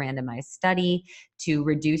 placebo-controlled randomized study to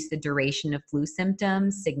reduce the duration of flu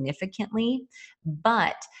symptoms significantly.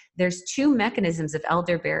 But there's 2 mechanisms of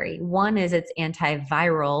elderberry. One is its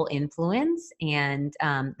antiviral influence and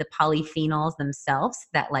the polyphenols themselves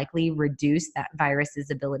that likely reduce that virus's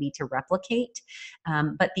ability to replicate.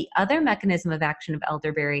 But the other mechanism of action of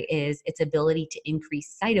elderberry is its ability to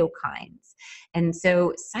increase cytokines. And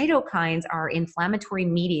so cytokines are inflammatory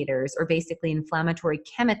mediators, or basically inflammatory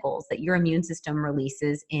chemicals that your immune system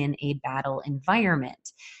releases in a battle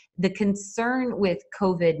environment. The concern with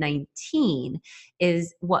COVID-19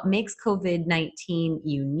 is what makes COVID-19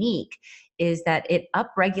 unique is that it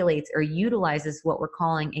upregulates or utilizes what we're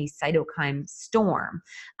calling a cytokine storm.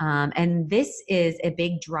 And this is a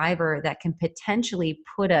big driver that can potentially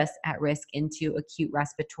put us at risk into acute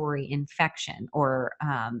respiratory infection, or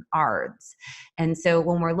ARDS. And so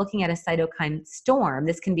when we're looking at a cytokine storm,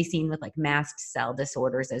 this can be seen with like mast cell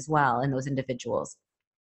disorders as well in those individuals.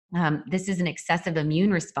 This is an excessive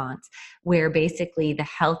immune response where basically the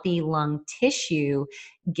healthy lung tissue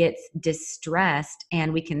gets distressed,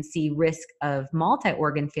 and we can see risk of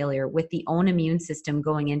multi-organ failure with the own immune system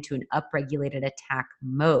going into an upregulated attack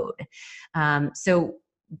mode. So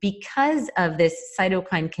because of this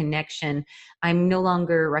cytokine connection, I'm no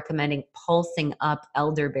longer recommending pulsing up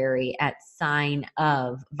elderberry at sign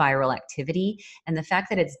of viral activity. And the fact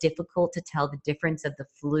that it's difficult to tell the difference of the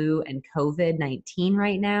flu and COVID-19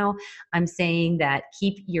 right now, I'm saying that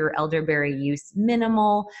keep your elderberry use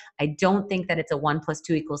minimal. I don't think that it's a 1 +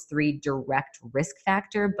 2 = 3 direct risk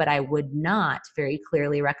factor, but I would not very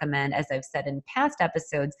clearly recommend, as I've said in past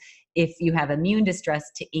episodes, if you have immune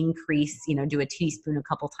distress to increase, do a teaspoon a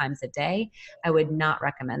couple times a day. I would not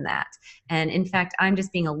recommend that. And in fact, I'm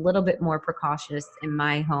just being a little bit more precautious in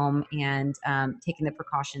my home and taking the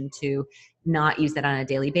precaution to not use that on a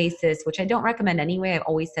daily basis, which I don't recommend anyway. I've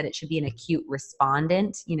always said it should be an acute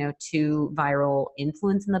respondent, to viral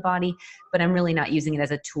influence in the body, but I'm really not using it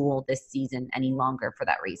as a tool this season any longer for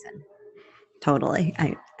that reason. Totally.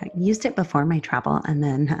 I used it before my travel, and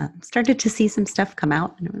then started to see some stuff come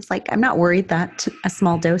out. And it was like, I'm not worried that a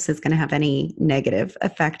small dose is going to have any negative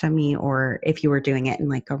effect on me. Or if you were doing it in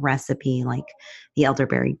like a recipe, like the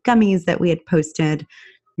elderberry gummies that we had posted,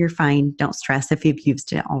 you're fine. Don't stress if you've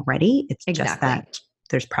used it already. It's just that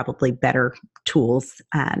there's probably better tools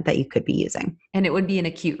that you could be using. And it would be an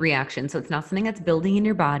acute reaction. So it's not something that's building in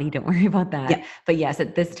your body. Don't worry about that. Yeah. But yes,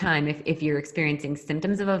 at this time, if you're experiencing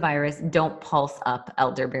symptoms of a virus, don't pulse up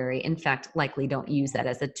elderberry. In fact, likely don't use that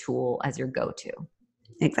as a tool as your go-to.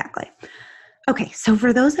 Exactly. Okay. So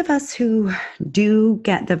for those of us who do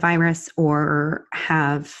get the virus or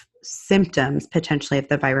have symptoms potentially of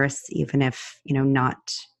the virus, even if,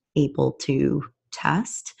 not able to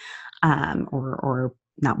test, or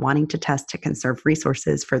not wanting to test to conserve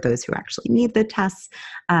resources for those who actually need the tests,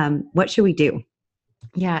 what should we do?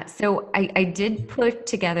 Yeah. So I did put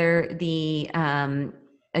together the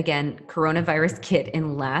again, coronavirus kit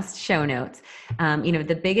in last show notes.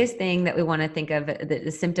 The biggest thing that we want to think of,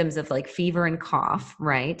 the symptoms of like fever and cough,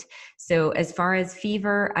 right? So as far as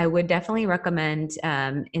fever, I would definitely recommend,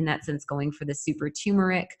 in that sense, going for the super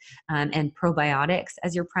turmeric and probiotics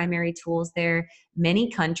as your primary tools there.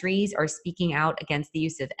 Many countries are speaking out against the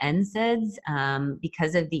use of NSAIDs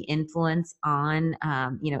because of the influence on,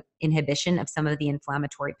 inhibition of some of the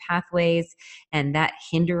inflammatory pathways, and that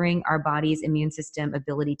hindering our body's immune system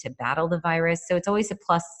ability to battle the virus. So it's always a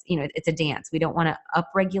plus, it's a dance. We don't want to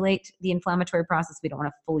upregulate the inflammatory process. We don't want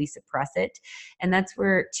to fully suppress it. And that's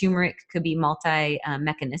where turmeric could be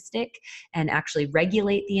multi-mechanistic and actually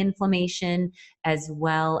regulate the inflammation as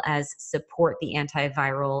well as support the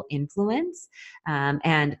antiviral influence,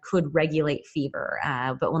 and could regulate fever,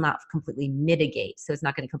 but will not completely mitigate. So it's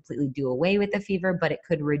not going to completely do away with the fever, but it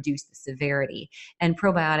could reduce the severity. And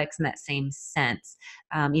probiotics in that same sense.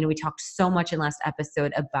 We talked so much in last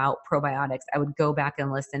episode about probiotics. I would go back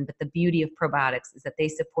and listen, but the beauty of probiotics is that they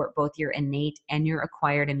support both your innate and your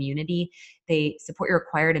acquired immunity. They support your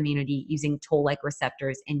acquired immunity using toll-like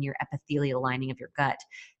receptors in your epithelial lining of your gut.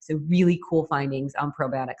 So really cool findings on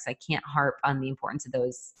probiotics. I can't harp on the importance of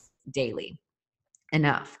those daily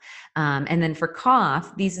enough. And then for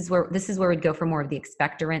cough, this is where we'd go for more of the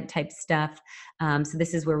expectorant type stuff. So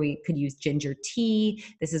this is where we could use ginger tea.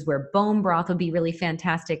 This is where bone broth would be really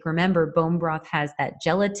fantastic. Remember, bone broth has that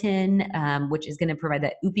gelatin, which is going to provide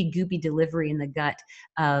that oopy goopy delivery in the gut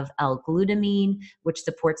of L-glutamine, which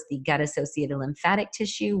supports the gut-associated lymphatic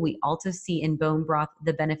tissue. We also see in bone broth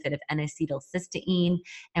the benefit of N-acetylcysteine,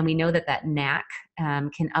 and we know that NAC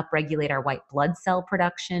can upregulate our white blood cell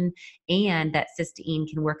production, and that cysteine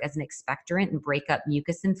can work as an expectorant and break up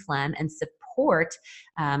mucus and phlegm and support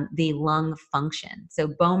the lung function. So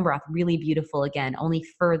bone broth, really beautiful. Again, only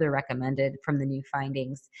further recommended from the new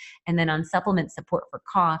findings. And then on supplement support for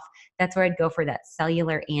cough, that's where I'd go for that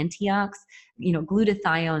cellular antiox.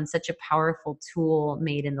 Glutathione, such a powerful tool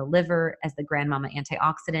made in the liver as the grandmama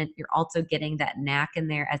antioxidant. You're also getting that NAC in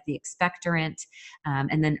there as the expectorant.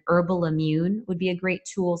 And then Herbal Immune would be a great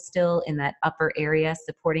tool still in that upper area,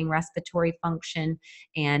 supporting respiratory function.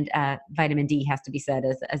 And vitamin D has to be said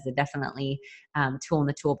as a definitely tool in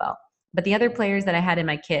the tool belt. But the other players that I had in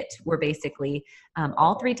my kit were basically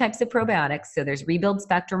all three types of probiotics. So there's Rebuild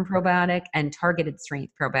Spectrum probiotic and Targeted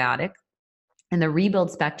Strength probiotic. And the Rebuild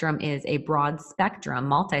Spectrum is a broad spectrum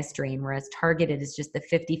multi-strain, whereas Targeted is just the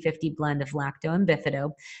 50-50 blend of lacto and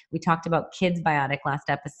bifido. We talked about Kids Biotic last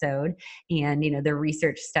episode, and the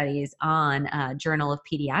research studies on Journal of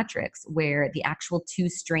Pediatrics, where the actual two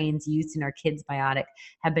strains used in our Kids Biotic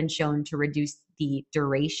have been shown to reduce the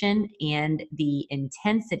duration and the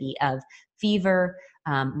intensity of fever,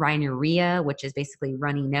 rhinorrhea, which is basically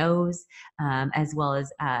runny nose, as well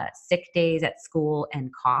as sick days at school and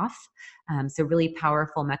cough. So really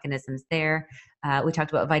powerful mechanisms there. We talked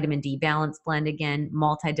about vitamin D balance blend again,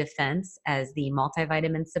 multi-defense as the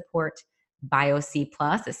multivitamin support, BioC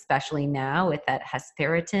Plus, especially now with that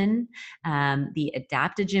hesperidin, the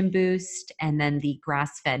adaptogen boost, and then the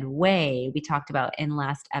grass-fed whey we talked about in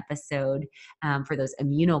last episode for those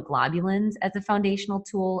immunoglobulins as a foundational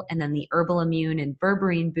tool, and then the Herbal Immune and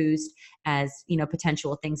berberine boost as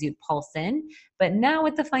potential things you'd pulse in. But now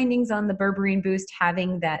with the findings on the berberine boost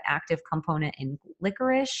having that active component in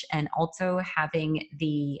licorice and also having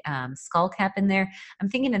the skull cap in there, I'm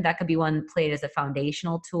thinking that could be one played as a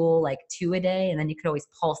foundational tool, like 2 a day, and then you could always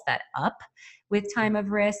pulse that up with time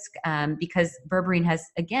of risk, because berberine has,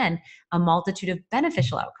 again, a multitude of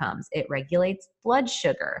beneficial outcomes. It regulates blood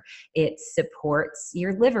sugar. It supports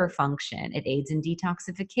your liver function. It aids in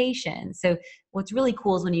detoxification. So what's really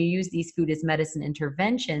cool is when you use these food as medicine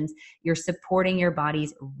interventions, you're supporting your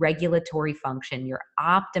body's regulatory function. You're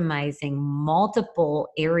optimizing multiple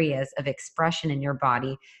areas of expression in your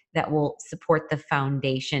body that will support the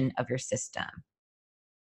foundation of your system.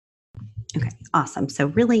 Okay, awesome. So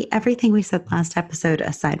really everything we said last episode,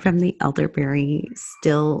 aside from the elderberry,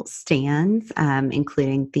 still stands,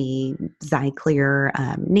 including the Xiclear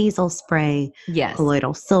nasal spray, yes,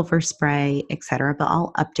 colloidal silver spray, etc. But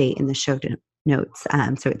I'll update in the show notes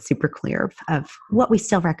so it's super clear of what we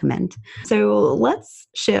still recommend. So let's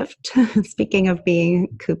shift, speaking of being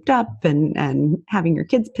cooped up and having your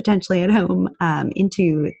kids potentially at home,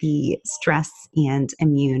 into the stress and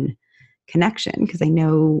immune connection, because I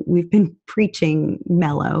know we've been preaching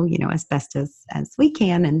mellow, as best as we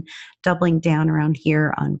can, and doubling down around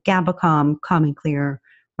here on GABACalm, Calm and Clear,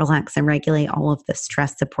 Relax and Regulate, all of the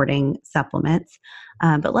stress supporting supplements.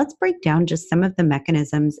 But let's break down just some of the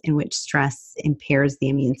mechanisms in which stress impairs the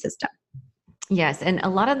immune system. Yes. And a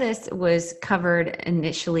lot of this was covered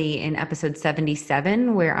initially in episode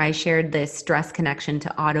 77, where I shared this stress connection to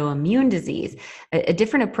autoimmune disease, a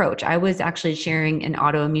different approach. I was actually sharing an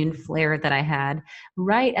autoimmune flare that I had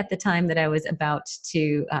right at the time that I was about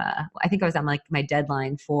to, I think I was on like my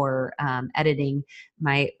deadline for editing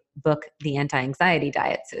my book, The Anti-Anxiety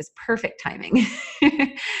Diet. So it's perfect timing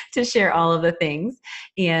to share all of the things.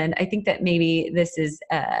 And I think that maybe this is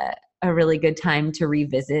a really good time to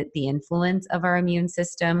revisit the influence of our immune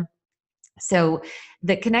system. So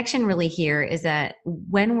the connection really here is that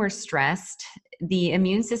when we're stressed, the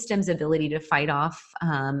immune system's ability to fight off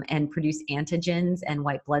and produce antigens and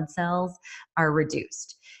white blood cells are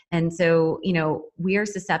reduced. And so, we are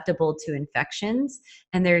susceptible to infections,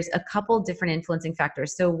 and there's a couple different influencing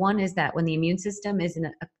factors. So one is that when the immune system is in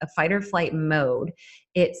a fight or flight mode,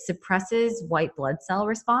 it suppresses white blood cell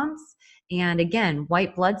response. And again,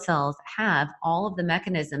 white blood cells have all of the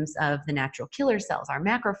mechanisms of the natural killer cells, our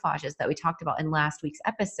macrophages that we talked about in last week's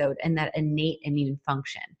episode, and that innate immune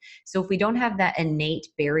function. So if we don't have that innate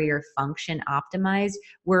barrier function optimized,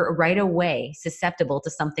 we're right away susceptible to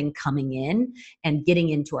something coming in and getting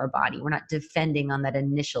into our body. We're not defending on that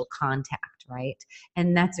initial contact, right?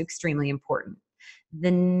 And that's extremely important.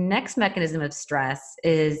 The next mechanism of stress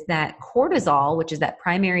is that cortisol, which is that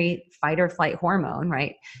primary fight or flight hormone,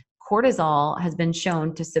 right? Cortisol has been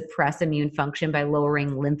shown to suppress immune function by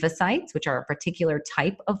lowering lymphocytes, which are a particular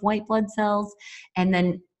type of white blood cells. And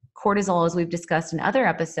then cortisol, as we've discussed in other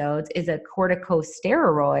episodes, is a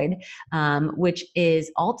corticosteroid, which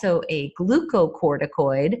is also a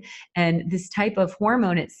glucocorticoid. And this type of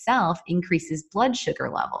hormone itself increases blood sugar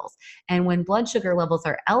levels. And when blood sugar levels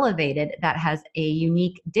are elevated, that has a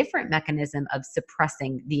unique, different mechanism of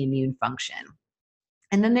suppressing the immune function.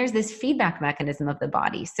 And then there's this feedback mechanism of the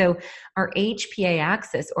body. So our HPA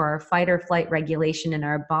axis, or our fight or flight regulation in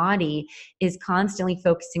our body, is constantly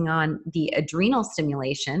focusing on the adrenal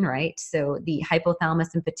stimulation, right? So the hypothalamus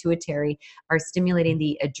and pituitary are stimulating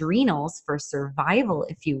the adrenals for survival,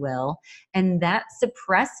 if you will, and that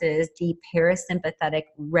suppresses the parasympathetic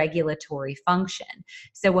regulatory function.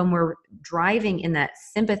 So when we're driving in that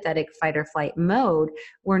sympathetic fight or flight mode,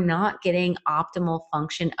 we're not getting optimal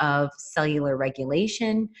function of cellular regulation.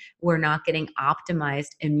 We're not getting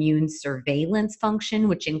optimized immune surveillance function,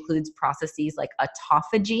 which includes processes like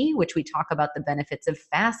autophagy, which we talk about the benefits of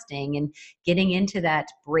fasting and getting into that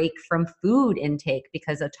break from food intake,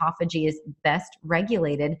 because autophagy is best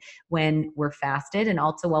regulated when we're fasted and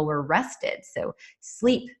also while we're rested. So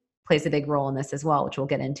sleep plays a big role in this as well, which we'll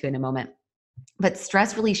get into in a moment. But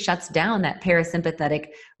stress really shuts down that parasympathetic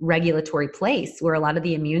regulatory place where a lot of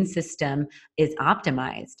the immune system is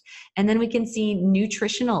optimized. And then we can see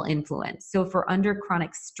nutritional influence. So if we're under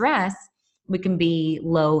chronic stress, we can be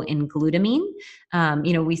low in glutamine.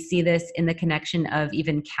 We see this in the connection of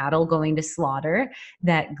even cattle going to slaughter,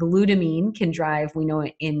 that glutamine can drive, we know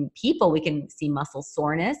in people, we can see muscle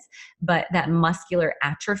soreness, but that muscular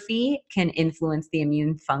atrophy can influence the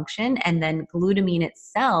immune function. And then glutamine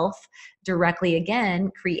itself directly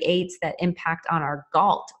again creates that impact on our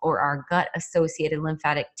GALT, or our gut associated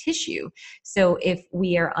lymphatic tissue. So if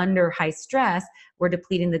we are under high stress, we're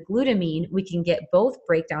depleting the glutamine, we can get both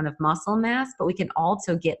breakdown of muscle mass, but we can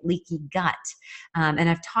also get leaky gut. And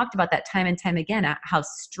I've talked about that time and time again, how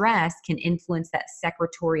stress can influence that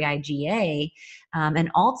secretory IgA,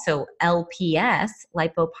 and also LPS,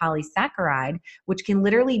 lipopolysaccharide, which can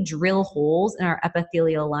literally drill holes in our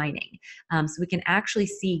epithelial lining. So we can actually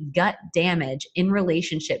see gut damage in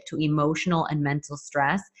relationship to emotional and mental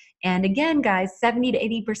stress. And again, guys, 70 to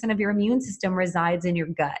 80% of your immune system resides in your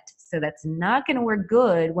gut. So that's not going to work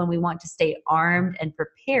good when we want to stay armed and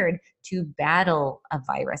prepared to battle a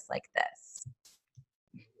virus like this.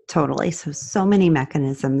 Totally. So many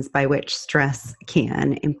mechanisms by which stress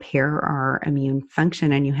can impair our immune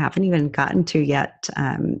function, and you haven't even gotten to yet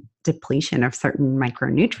depletion of certain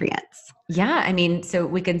micronutrients. Yeah, so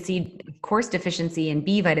we can see, of course, deficiency in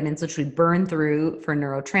B vitamins, which we burn through for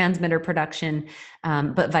neurotransmitter production,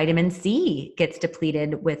 but vitamin C gets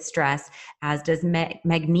depleted with stress, as does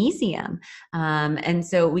magnesium. And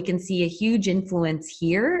so we can see a huge influence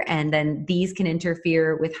here, and then these can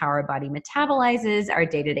interfere with how our body metabolizes our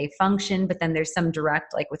day-to-day function, but then there's some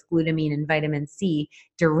direct, like with glutamine and vitamin C,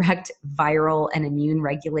 direct viral and immune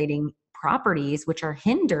regulating properties, which are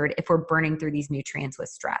hindered if we're burning through these nutrients with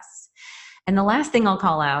stress. And the last thing I'll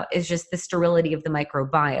call out is just the sterility of the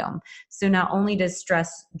microbiome. So not only does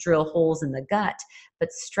stress drill holes in the gut,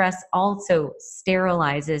 but stress also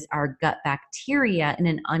sterilizes our gut bacteria in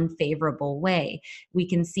an unfavorable way. We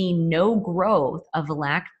can see no growth of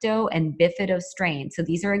lacto and bifido strains. So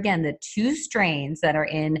these are, again, the two strains that are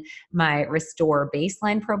in my Restore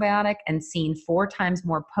Baseline probiotic and seen 4 times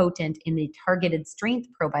more potent in the Targeted Strength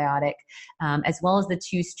probiotic, as well as the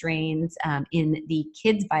 2 strains in the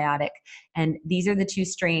Kids Biotic. And these are the 2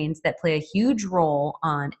 strains that play a huge role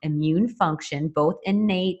on immune function, both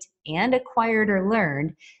innate and acquired or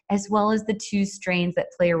learned, as well as the 2 strains that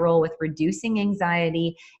play a role with reducing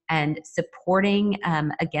anxiety and supporting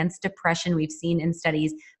against depression. We've seen in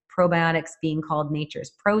studies probiotics being called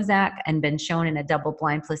nature's Prozac and been shown in a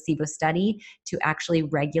double-blind placebo study to actually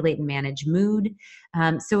regulate and manage mood.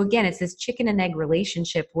 So again, it's this chicken and egg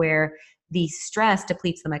relationship where the stress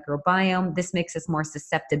depletes the microbiome. This makes us more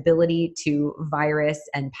susceptibility to virus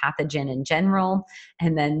and pathogen in general.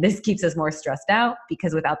 And then this keeps us more stressed out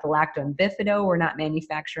because without the lacto and bifido, we're not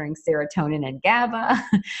manufacturing serotonin and GABA.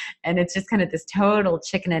 And it's just kind of this total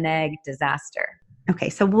chicken and egg disaster. Okay,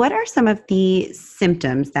 so what are some of the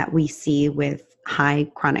symptoms that we see with high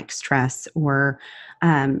chronic stress, or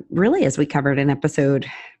really, as we covered in episode,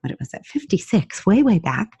 56, way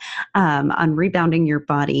back, on rebounding your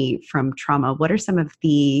body from trauma? What are some of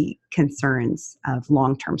the concerns of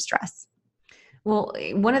long-term stress? Well,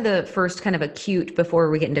 one of the first kind of acute before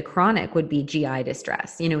we get into chronic would be GI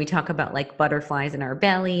distress. We talk about like butterflies in our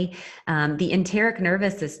belly. The enteric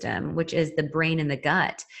nervous system, which is the brain and the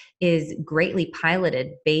gut, is greatly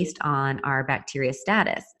piloted based on our bacteria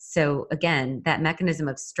status. So again, that mechanism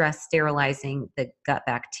of stress sterilizing the gut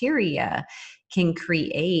bacteria can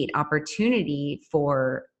create opportunity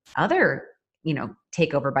for other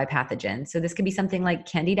takeover by pathogens. So this could be something like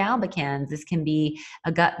Candida albicans. This can be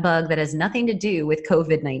a gut bug that has nothing to do with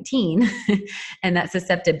COVID-19. And that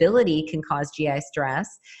susceptibility can cause GI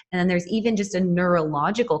stress. And then there's even just a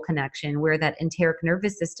neurological connection where that enteric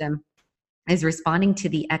nervous system is responding to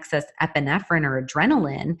the excess epinephrine or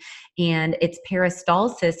adrenaline, and its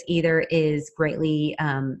peristalsis either is greatly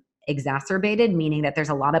exacerbated, meaning that there's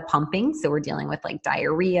a lot of pumping. So we're dealing with like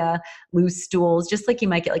diarrhea, loose stools, just like you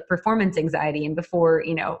might get like performance anxiety. And before,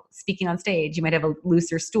 speaking on stage, you might have a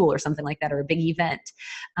looser stool or something like that, or a big event.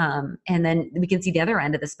 And then we can see the other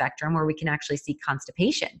end of the spectrum where we can actually see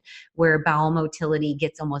constipation, where bowel motility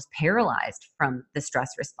gets almost paralyzed from the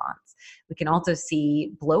stress response. We can also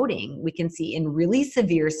see bloating. We can see in really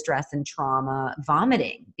severe stress and trauma,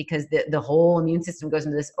 vomiting, because the whole immune system goes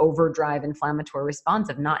into this overdrive inflammatory response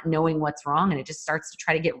of not knowing what's wrong, and it just starts to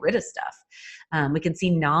try to get rid of stuff. We can see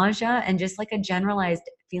nausea and just like a generalized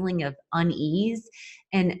feeling of unease.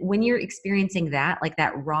 And when you're experiencing that, like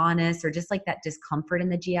that rawness or just like that discomfort in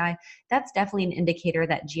the GI, that's definitely an indicator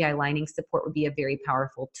that GI lining support would be a very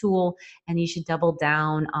powerful tool. And you should double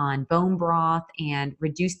down on bone broth and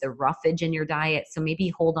reduce the roughage in your diet. So maybe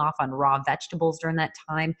hold off on raw vegetables during that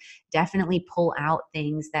time. Definitely pull out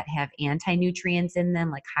things that have anti-nutrients in them,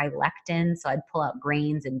 like high lectin. So I'd pull out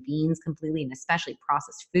grains and beans completely, and especially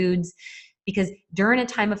processed foods, because during a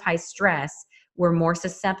time of high stress, we're more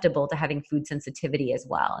susceptible to having food sensitivity as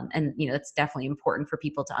well. And it's definitely important for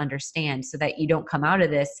people to understand so that you don't come out of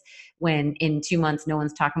this when in 2 months, no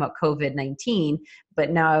one's talking about COVID-19, but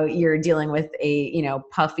now you're dealing with a,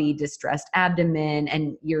 puffy, distressed abdomen,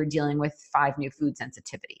 and you're dealing with 5 new food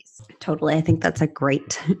sensitivities. Totally. I think that's a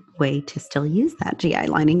great way to still use that GI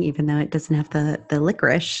lining, even though it doesn't have the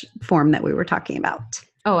licorice form that we were talking about.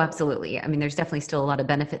 Oh, absolutely. I mean, there's definitely still a lot of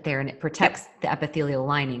benefit there, and it protects the epithelial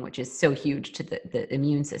lining, which is so huge to the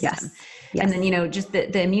immune system. Yes. And then, just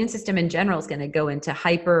the immune system in general is going to go into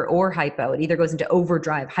hyper or hypo. It either goes into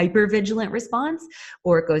overdrive, hypervigilant response,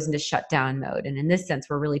 or it goes into shutdown mode. And in this sense,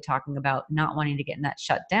 we're really talking about not wanting to get in that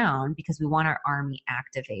shutdown because we want our army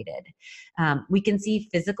activated. We can see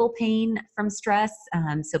physical pain from stress.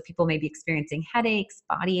 So people may be experiencing headaches,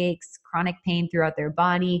 body aches, chronic pain throughout their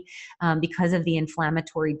body because of the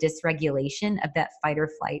inflammatory dysregulation of that fight or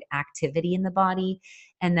flight activity in the body.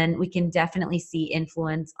 And then we can definitely see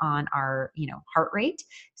influence on our, heart rate.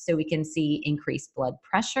 So we can see increased blood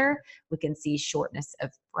pressure. We can see shortness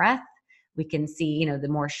of breath. We can see, the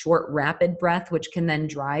more short, rapid breath, which can then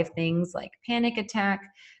drive things like panic attack.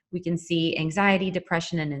 We can see anxiety,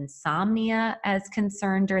 depression, and insomnia as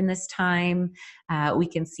concern during this time. We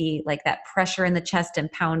can see like that pressure in the chest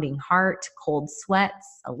and pounding heart, cold sweats,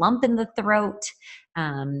 a lump in the throat,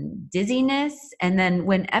 dizziness. And then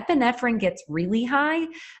when epinephrine gets really high,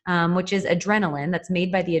 which is adrenaline that's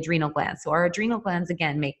made by the adrenal glands. So our adrenal glands,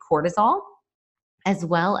 again, make cortisol as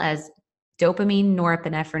well as dopamine,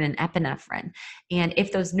 norepinephrine, and epinephrine. And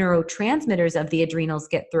if those neurotransmitters of the adrenals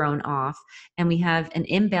get thrown off and we have an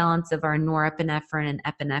imbalance of our norepinephrine and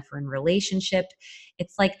epinephrine relationship,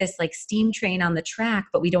 it's like this like steam train on the track,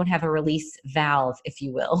 but we don't have a release valve, if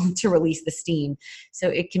you will, to release the steam. So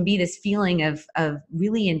it can be this feeling of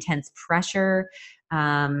really intense pressure,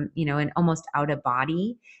 and almost out of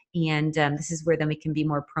body. And this is where then we can be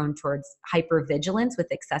more prone towards hypervigilance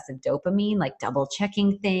with excessive dopamine, like double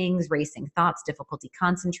checking things, racing thoughts, difficulty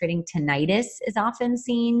concentrating. Tinnitus is often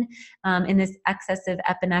seen in this excessive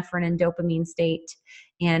epinephrine and dopamine state.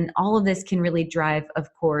 And all of this can really drive,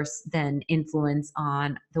 of course, then influence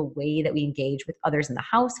on the way that we engage with others in the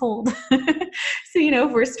household. So,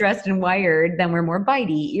 if we're stressed and wired, then we're more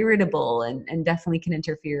bitey, irritable, and definitely can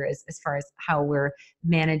interfere as far as how we're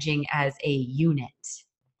managing as a unit.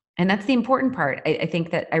 And that's the important part. I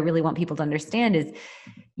think that I really want people to understand is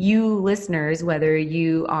you listeners, whether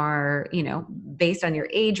you are, based on your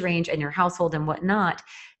age range and your household and whatnot,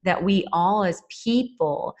 that we all as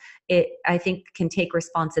people, I think can take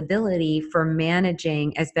responsibility for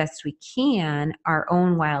managing as best we can our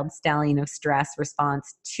own wild stallion of stress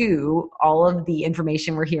response to all of the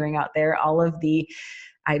information we're hearing out there, all of the,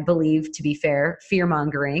 I believe, to be fair,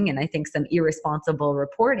 fear-mongering, and I think some irresponsible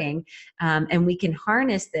reporting. And we can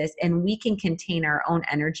harness this and we can contain our own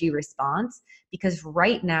energy response, because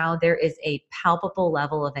right now there is a palpable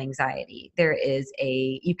level of anxiety.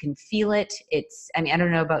 You can feel it. I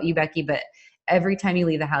don't know about you, Becky, but every time you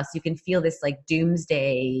leave the house, you can feel this like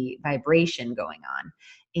doomsday vibration going on.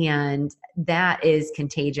 And that is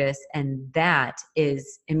contagious, and that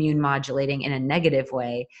is immune modulating in a negative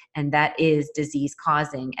way, and that is disease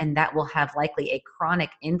causing, and that will have likely a chronic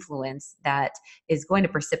influence that is going to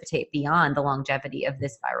precipitate beyond the longevity of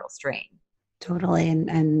this viral strain. Totally.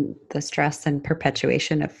 And the stress and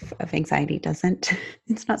perpetuation of anxiety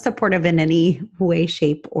it's not supportive in any way,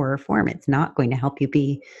 shape, or form. It's not going to help you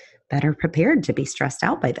be better prepared to be stressed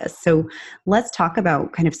out by this. So let's talk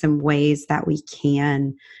about kind of some ways that we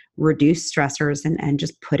can reduce stressors and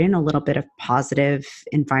just put in a little bit of positive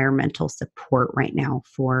environmental support right now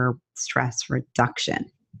for stress reduction.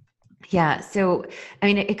 Yeah. So,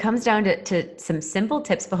 it comes down to some simple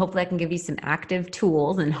tips, but hopefully I can give you some active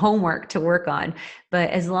tools and homework to work on. But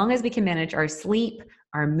as long as we can manage our sleep,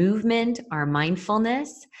 our movement, our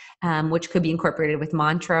mindfulness, which could be incorporated with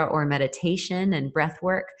mantra or meditation and breath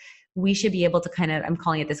work, we should be able to I'm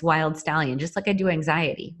calling it this wild stallion, just like I do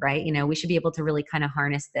anxiety, right? We should be able to really kind of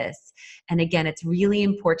harness this. And again, it's really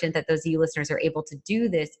important that those of you listeners are able to do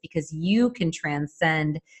this, because you can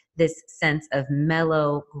transcend this sense of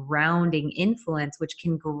mellow, grounding influence, which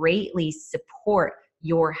can greatly support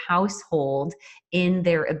your household in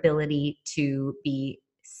their ability to be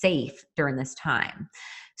safe during this time.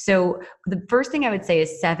 So the first thing I would say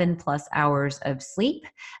is 7+ hours of sleep.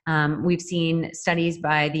 We've seen studies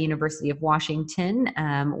by the University of Washington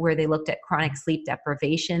where they looked at chronic sleep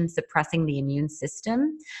deprivation suppressing the immune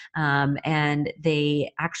system. And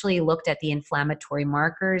they actually looked at the inflammatory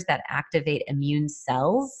markers that activate immune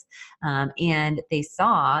cells. And they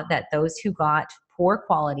saw that those who got poor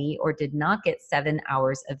quality or did not get 7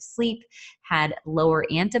 hours of sleep had lower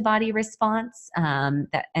antibody response,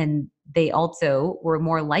 and they also were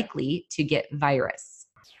more likely to get virus.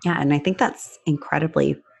 Yeah, and I think that's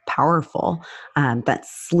incredibly powerful, that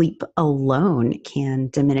sleep alone can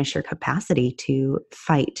diminish your capacity to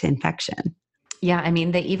fight infection. Yeah,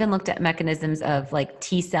 they even looked at mechanisms of like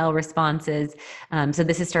T cell responses. So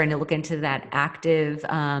this is starting to look into that active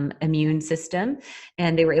immune system.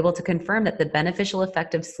 And they were able to confirm that the beneficial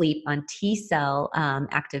effect of sleep on T cell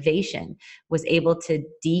activation was able to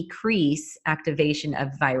decrease activation of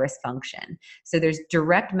virus function. So there's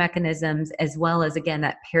direct mechanisms, as well as, again,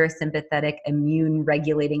 that parasympathetic immune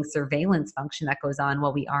regulating surveillance function that goes on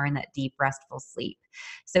while we are in that deep restful sleep.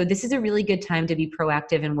 So this is a really good time to be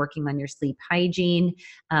proactive in working on your sleep hygiene.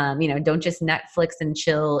 Don't just Netflix and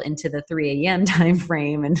chill into the 3 a.m. time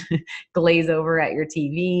frame and glaze over at your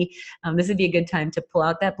TV. This would be a good time to pull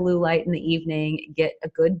out that blue light in the evening, get a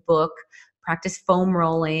good book, practice foam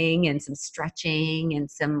rolling and some stretching and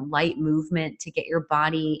some light movement to get your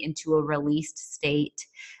body into a released state.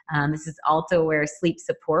 This is also where sleep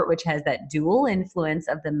support, which has that dual influence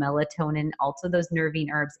of the melatonin, also those nervine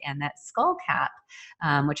herbs, and that skull cap,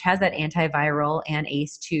 which has that antiviral and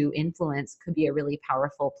ACE2 influence, could be a really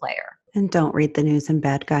powerful player. And don't read the news in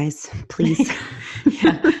bed, guys, please.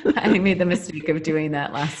 Yeah, I made the mistake of doing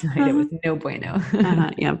that last night. It was no bueno.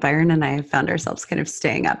 Yeah, Byron and I have found ourselves kind of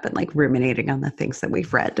staying up and like ruminating on the things that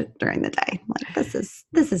we've read during the day. Like this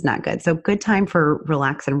is not good. So good time for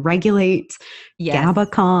relax and regulate. Yes. GABA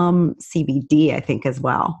calm, CBD, I think as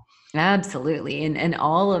well. Absolutely. And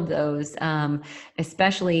all of those,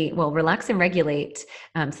 especially, well, relax and regulate,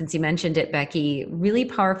 since you mentioned it, Becky, really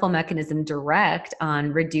powerful mechanism direct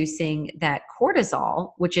on reducing that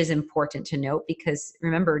cortisol, which is important to note because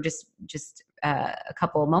remember, just a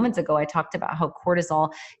couple of moments ago, I talked about how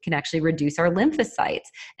cortisol can actually reduce our lymphocytes,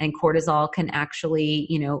 and cortisol can actually,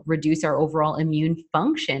 reduce our overall immune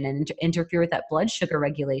function and interfere with that blood sugar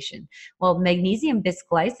regulation. Well, magnesium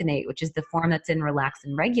bisglycinate, which is the form that's in relax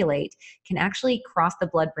and regulate, can actually cross the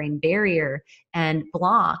blood-brain barrier and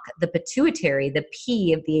block the pituitary, the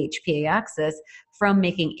P of the HPA axis, from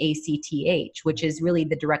making ACTH, which is really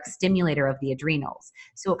the direct stimulator of the adrenals.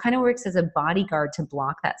 So it kind of works as a bodyguard to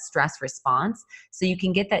block that stress response. So you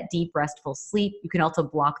can get that deep, restful sleep. You can also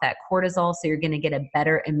block that cortisol. So you're going to get a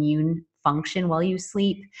better immune function while you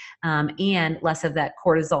sleep, and less of that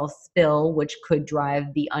cortisol spill, which could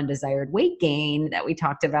drive the undesired weight gain that we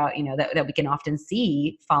talked about, that we can often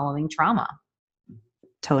see following trauma.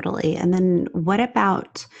 Totally. And then what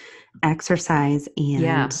about exercise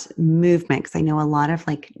Yeah. and movement? Because I know a lot of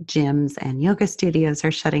like gyms and yoga studios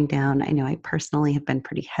are shutting down. I know I personally have been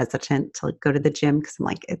pretty hesitant to go to the gym because I'm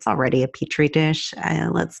like, it's already a petri dish.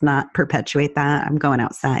 Let's not perpetuate that. I'm going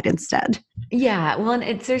outside instead. Yeah, well,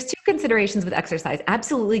 and there's two considerations with exercise.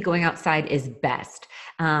 Absolutely, going outside is best.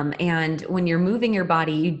 And when you're moving your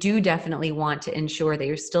body, you do definitely want to ensure that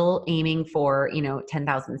you're still aiming for,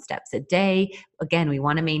 10,000 steps a day. Again, we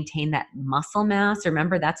want to maintain that muscle mass.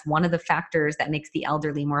 Remember, that's one of the factors that makes the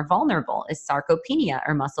elderly more vulnerable is sarcopenia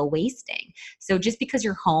or muscle wasting. So just because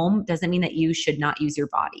you're home doesn't mean that you should not use your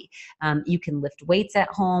body. You can lift weights at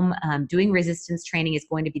home. Doing resistance training is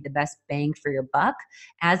going to be the best bang for your buck,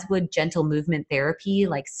 as would gentle movement therapy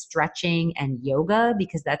like stretching and yoga,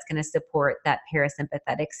 because that's going to support that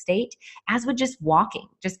parasympathetic state, as would just walking,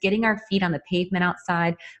 just getting our feet on the pavement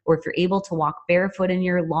outside, or if you're able to walk barefoot in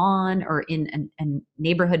your lawn or in a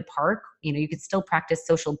neighborhood park, you could still practice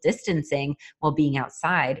social distancing while being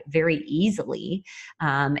outside very easily.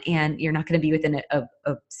 And you're not going to be within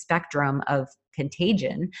a spectrum of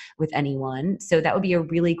contagion with anyone. So that would be a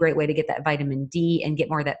really great way to get that vitamin D and get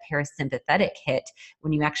more of that parasympathetic hit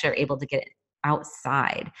when you actually are able to get it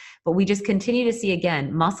outside. But we just continue to see,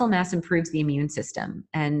 again, muscle mass improves the immune system.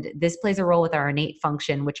 And this plays a role with our innate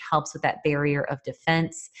function, which helps with that barrier of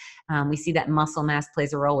defense. We see that muscle mass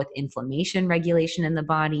plays a role with inflammation regulation in the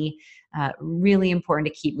body. Really important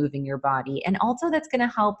to keep moving your body. And also that's going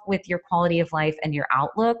to help with your quality of life and your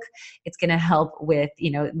outlook. It's going to help with,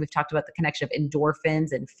 we've talked about the connection of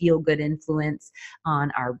endorphins and feel good influence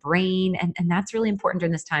on our brain. And that's really important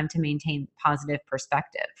during this time to maintain positive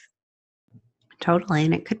perspective. Totally.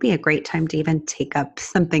 And it could be a great time to even take up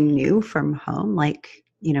something new from home, like,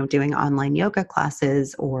 doing online yoga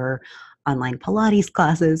classes or online Pilates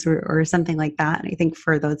classes or something like that. And I think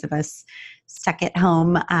for those of us stuck at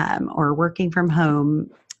home or working from home,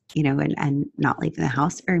 and not leaving the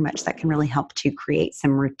house very much, that can really help to create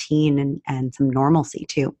some routine and some normalcy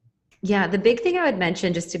too. Yeah, the big thing I would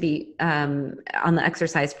mention, just to be on the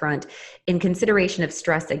exercise front, in consideration of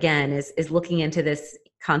stress, again, is looking into this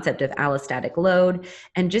concept of allostatic load,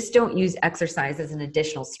 and just don't use exercise as an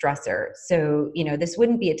additional stressor. So, this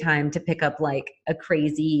wouldn't be a time to pick up like a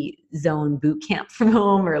crazy zone boot camp from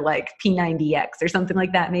home or like P90X or something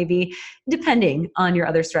like that, maybe, depending on your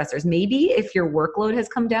other stressors. Maybe if your workload has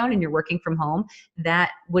come down and you're working from home,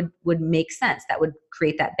 that would make sense. That would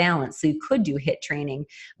create that balance. So you could do HIIT training.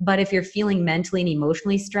 But if you're feeling mentally and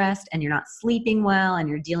emotionally stressed and you're not sleeping well and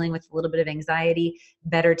you're dealing with a little bit of anxiety,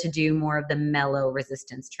 better to do more of the mellow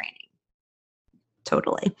resistance training.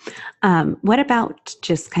 Totally. What about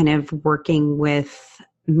just kind of working with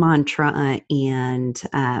mantra and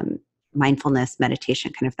mindfulness,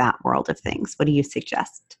 meditation, kind of that world of things? What do you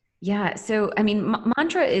suggest? Yeah. So, I mean,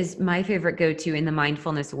 mantra is my favorite go-to in the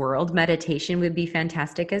mindfulness world. Meditation would be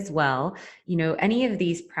fantastic as well. Any of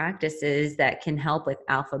these practices that can help with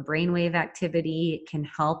alpha brainwave activity, can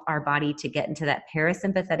help our body to get into that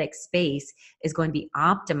parasympathetic space, is going to be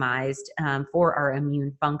optimized for our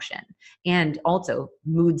immune function and also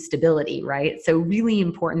mood stability, right? So really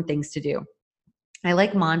important things to do. I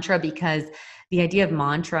like mantra because the idea of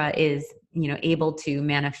mantra is, able to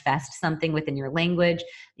manifest something within your language.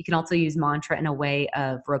 You can also use mantra in a way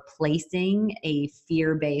of replacing a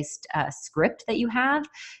fear-based script that you have.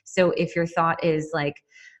 So if your thought is like,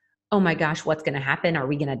 oh my gosh, what's going to happen? Are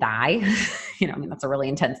we going to die? That's a really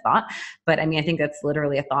intense thought. But I think that's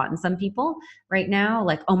literally a thought in some people right now.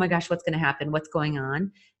 Like, oh my gosh, what's going to happen? What's going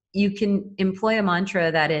on? You can employ a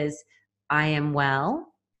mantra that is, I am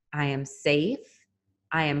well, I am safe,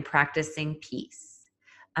 I am practicing peace.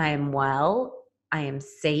 I am well, I am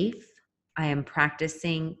safe, I am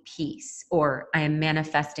practicing peace, or I am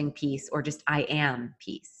manifesting peace, or just I am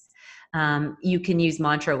peace. You can use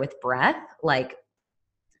mantra with breath, like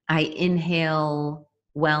I inhale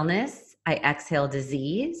wellness, I exhale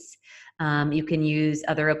disease. You can use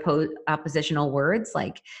other oppositional words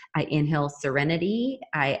like I inhale serenity,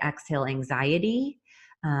 I exhale anxiety.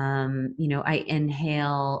 I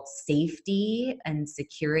inhale safety and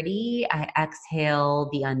security. I exhale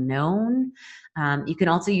the unknown. You can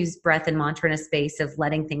also use breath and mantra in a space of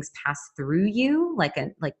letting things pass through you, like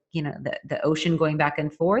the ocean going back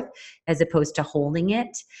and forth, as opposed to holding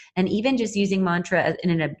it. And even just using mantra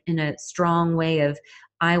in a strong way of,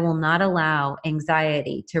 I will not allow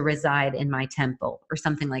anxiety to reside in my temple, or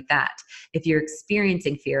something like that. If you're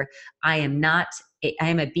experiencing fear, I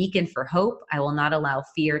am a beacon for hope. I will not allow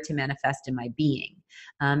fear to manifest in my being.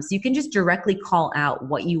 So you can just directly call out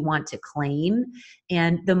what you want to claim.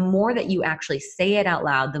 And the more that you actually say it out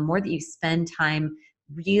loud, the more that you spend time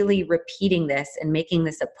really repeating this and making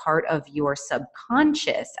this a part of your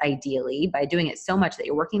subconscious, ideally, by doing it so much that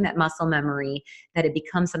you're working that muscle memory, that it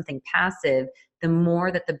becomes something passive, the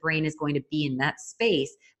more that the brain is going to be in that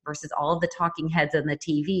space versus all of the talking heads on the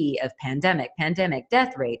TV of pandemic,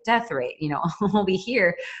 death rate. All we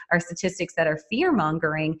hear are statistics that are fear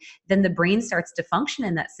mongering. Then the brain starts to function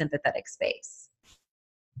in that sympathetic space.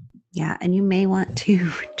 Yeah, and you may want to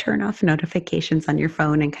turn off notifications on your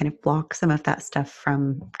phone and kind of block some of that stuff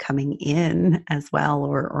from coming in as well,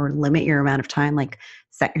 or limit your amount of time, like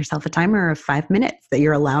set yourself a timer of 5 minutes that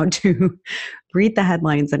you're allowed to read the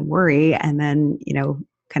headlines and worry, and then,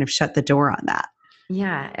 kind of shut the door on that.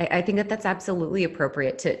 Yeah, I think that that's absolutely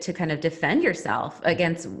appropriate to kind of defend yourself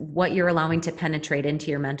against what you're allowing to penetrate into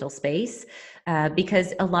your mental space,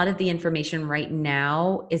 because a lot of the information right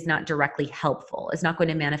now is not directly helpful. It's not going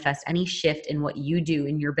to manifest any shift in what you do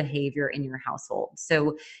in your behavior in your household.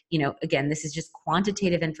 So, again, this is just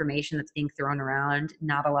quantitative information that's being thrown around,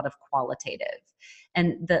 not a lot of qualitative.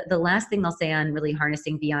 And the last thing I'll say on really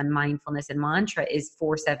harnessing beyond mindfulness and mantra is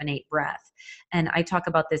 4-7-8 breath. And I talk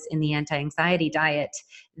about this in the anti-anxiety diet.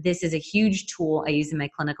 This is a huge tool I use in my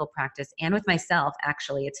clinical practice and with myself,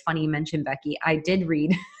 actually. It's funny you mentioned, Becky. I did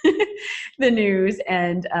read the news,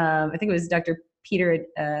 and I think it was Dr. Peter,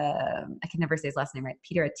 I can never say his last name right,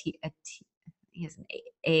 Peter he has an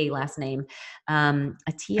A last name. Attia?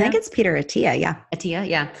 I think it's Peter Attia, yeah. Attia,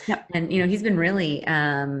 yeah. Yep. And, he's been really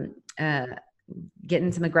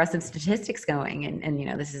getting some aggressive statistics going. And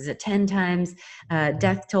this is a 10 times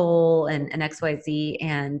death toll and XYZ.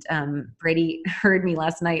 And Brady heard me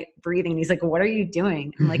last night breathing. And he's like, what are you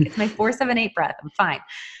doing? I'm like, it's my 4-7-8 breath. I'm fine.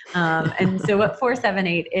 And so what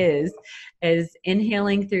 4-7-8 is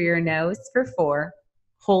inhaling through your nose for 4,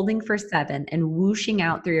 holding for 7, and whooshing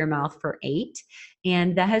out through your mouth for 8.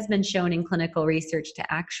 And that has been shown in clinical research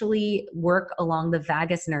to actually work along the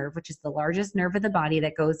vagus nerve, which is the largest nerve of the body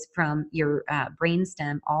that goes from your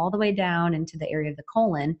brainstem all the way down into the area of the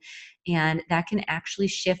colon. And that can actually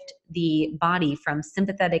shift the body from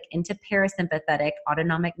sympathetic into parasympathetic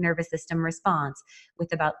autonomic nervous system response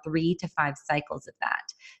with about 3 to 5 cycles of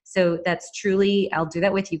that. So that's truly, I'll do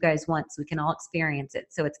that with you guys once so we can all experience it.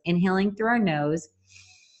 So it's inhaling through our nose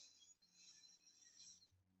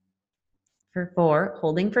for 4,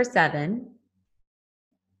 holding for 7,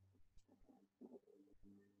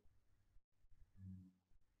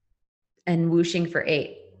 and whooshing for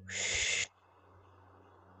 8.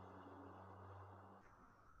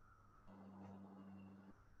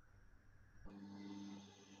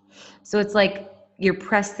 So it's like you're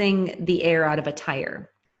pressing the air out of a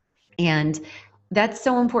tire. And that's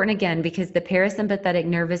so important, again, because the parasympathetic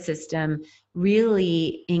nervous system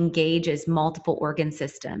really engages multiple organ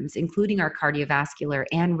systems, including our cardiovascular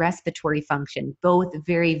and respiratory function, both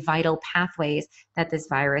very vital pathways that this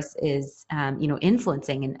virus is,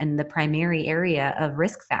 influencing, and the primary area of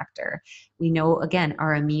risk factor. We know, again,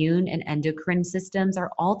 our immune and endocrine systems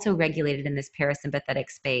are also regulated in this parasympathetic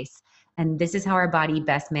space. And this is how our body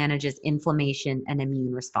best manages inflammation and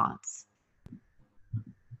immune response.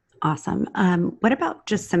 Awesome. What about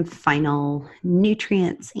just some final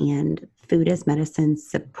nutrients and food as medicine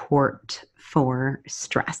support for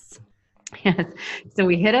stress? Yes. So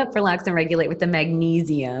we hit up relax and regulate with the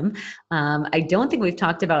magnesium. I don't think we've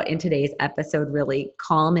talked about in today's episode really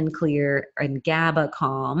calm and clear and GABA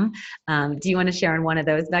calm. Do you want to share on one of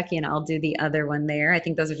those, Becky? And I'll do the other one there. I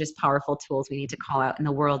think those are just powerful tools we need to call out in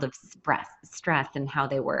the world of stress and how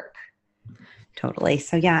they work. Totally.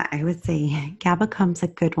 So yeah, I would say GABA calm's a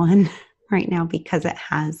good one right now because it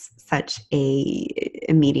has such a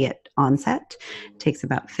immediate onset. It takes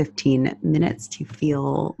about 15 minutes to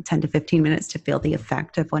feel, 10 to 15 minutes to feel the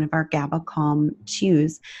effect of one of our GABA calm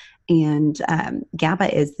chews. And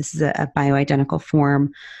GABA is a bioidentical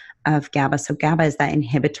form of GABA. So GABA is that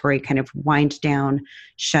inhibitory kind of wind down,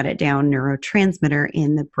 shut it down neurotransmitter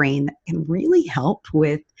in the brain that can really help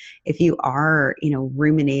with if you are,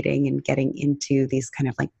 ruminating and getting into these kind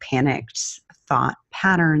of like panicked thought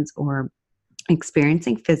patterns or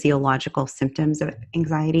experiencing physiological symptoms of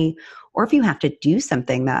anxiety, or if you have to do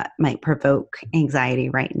something that might provoke anxiety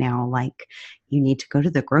right now, like you need to go to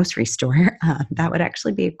the grocery store, that would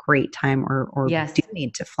actually be a great time, or Yes. do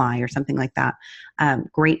need to fly or something like that.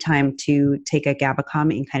 Great time to take a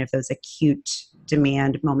GABA-COM in kind of those acute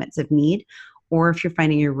demand moments of need. Or if you're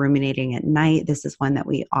finding you're ruminating at night, this is one that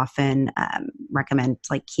we often recommend,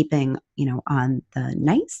 like keeping, on the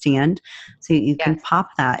nightstand, so you can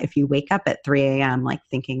pop that if you wake up at 3 a.m., like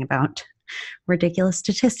thinking about ridiculous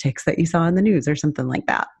statistics that you saw in the news or something like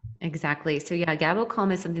that. Exactly. So yeah,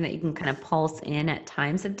 GABA-COM is something that you can kind of pulse in at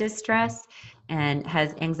times of distress and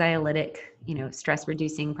has anxiolytic, stress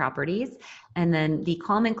reducing properties. And then the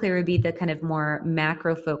Calm and Clear would be the kind of more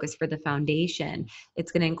macro focus for the foundation.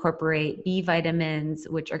 It's going to incorporate B vitamins,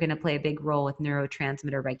 which are going to play a big role with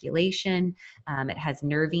neurotransmitter regulation. It has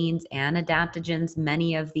nervines and adaptogens.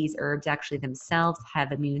 Many of these herbs actually themselves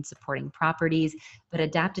have immune supporting properties, but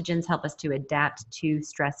adaptogens help us to adapt to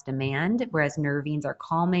stress demand, whereas nervines are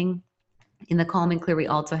calming. In the Calm and Clear, we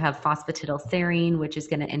also have phosphatidylserine, which is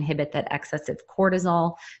going to inhibit that excessive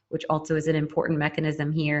cortisol, which also is an important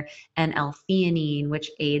mechanism here, and L-theanine, which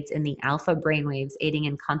aids in the alpha brainwaves, aiding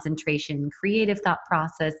in concentration, creative thought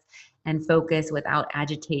process, and focus without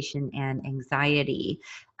agitation and anxiety.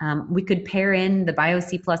 We could pair in the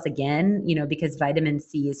BioC Plus again, because vitamin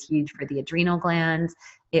C is huge for the adrenal glands.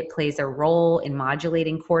 It plays a role in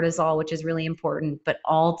modulating cortisol, which is really important, but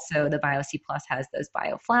also the BioC Plus has those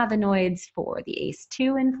bioflavonoids for the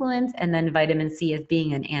ACE2 influence, and then vitamin C as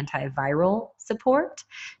being an antiviral support.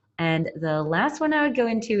 And the last one I would go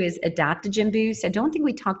into is adaptogen boost. I don't think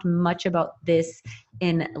we talked much about this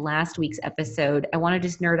in last week's episode. I want to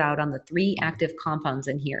just nerd out on the 3 active compounds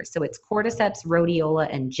in here. So it's cordyceps,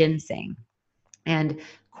 rhodiola, and ginseng. And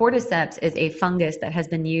cordyceps is a fungus that has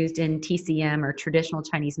been used in TCM, or traditional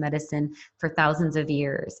Chinese medicine, for thousands of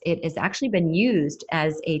years. It has actually been used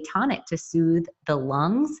as a tonic to soothe the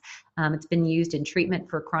lungs. It's been used in treatment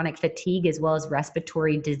for chronic fatigue as well as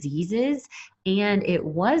respiratory diseases. And it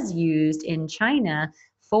was used in China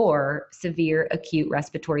for severe acute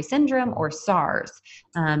respiratory syndrome, or SARS.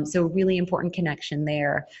 So really important connection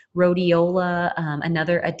there. Rhodiola,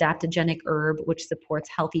 another adaptogenic herb, which supports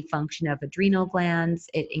healthy function of adrenal glands.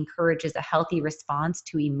 It encourages a healthy response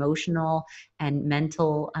to emotional and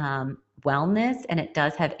mental wellness, and it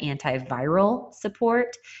does have antiviral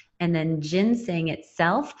support. And then ginseng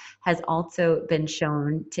itself has also been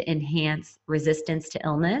shown to enhance resistance to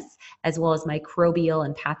illness, as well as microbial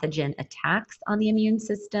and pathogen attacks on the immune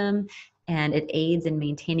system. And it aids in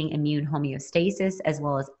maintaining immune homeostasis as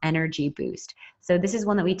well as energy boost. So this is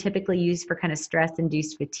one that we typically use for kind of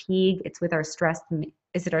stress-induced fatigue. It's with our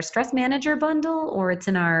is it our stress manager bundle, or it's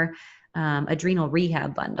in our adrenal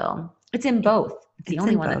rehab bundle? It's in both. It's the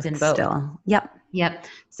only one that's in both. Still. Yep.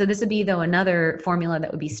 So this would be, though, another formula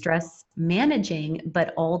that would be stress managing,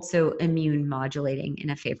 but also immune modulating in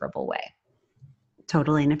a favorable way.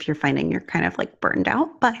 Totally. And if you're finding you're kind of like burned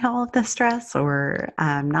out by all of the stress, or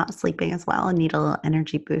not sleeping as well and need a little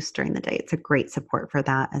energy boost during the day, it's a great support for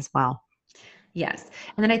that as well. Yes.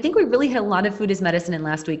 And then I think we really hit a lot of food as medicine in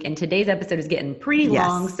last week, and today's episode is getting pretty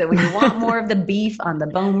long. So when you want more of the beef on the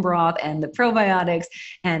bone broth and the probiotics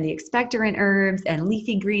and the expectorant herbs and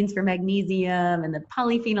leafy greens for magnesium and the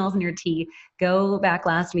polyphenols in your tea, go back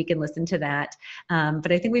last week and listen to that.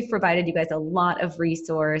 But I think we've provided you guys a lot of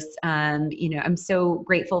resource. I'm so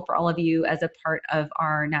grateful for all of you as a part of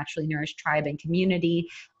our Naturally Nourished tribe and community.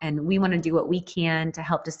 And we want to do what we can to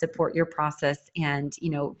help to support your process and,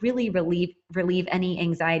 really relieve any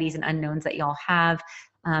anxieties and unknowns that y'all have.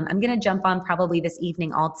 I'm going to jump on probably this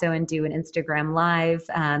evening also and do an Instagram live.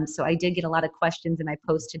 So I did get a lot of questions in my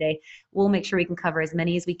post today. We'll make sure we can cover as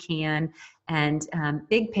many as we can. And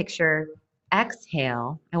big picture,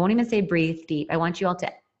 exhale. I won't even say breathe deep. I want you all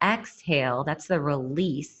to exhale. That's the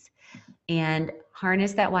release. And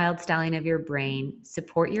harness that wild stallion of your brain.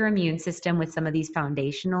 Support your immune system with some of these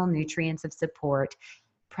foundational nutrients of support.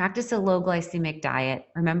 Practice a low glycemic diet.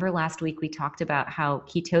 Remember last week we talked about how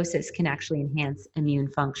ketosis can actually enhance immune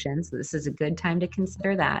function. So this is a good time to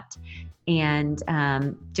consider that. And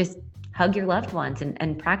just hug your loved ones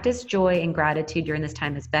and practice joy and gratitude during this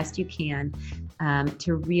time as best you can,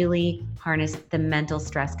 to really harness the mental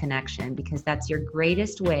stress connection, because that's your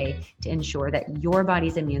greatest way to ensure that your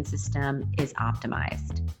body's immune system is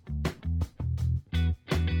optimized.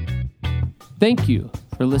 Thank you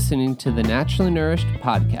for listening to the Naturally Nourished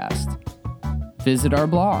podcast. Visit our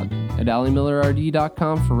blog at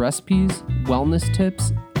AllieMillerRD.com for recipes, wellness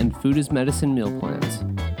tips, and food as medicine meal plans.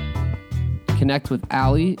 Connect with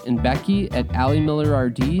Allie and Becky at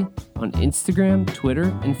AllieMillerRD on Instagram, Twitter,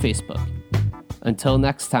 and Facebook. Until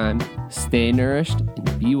next time, stay nourished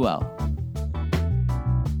and be well.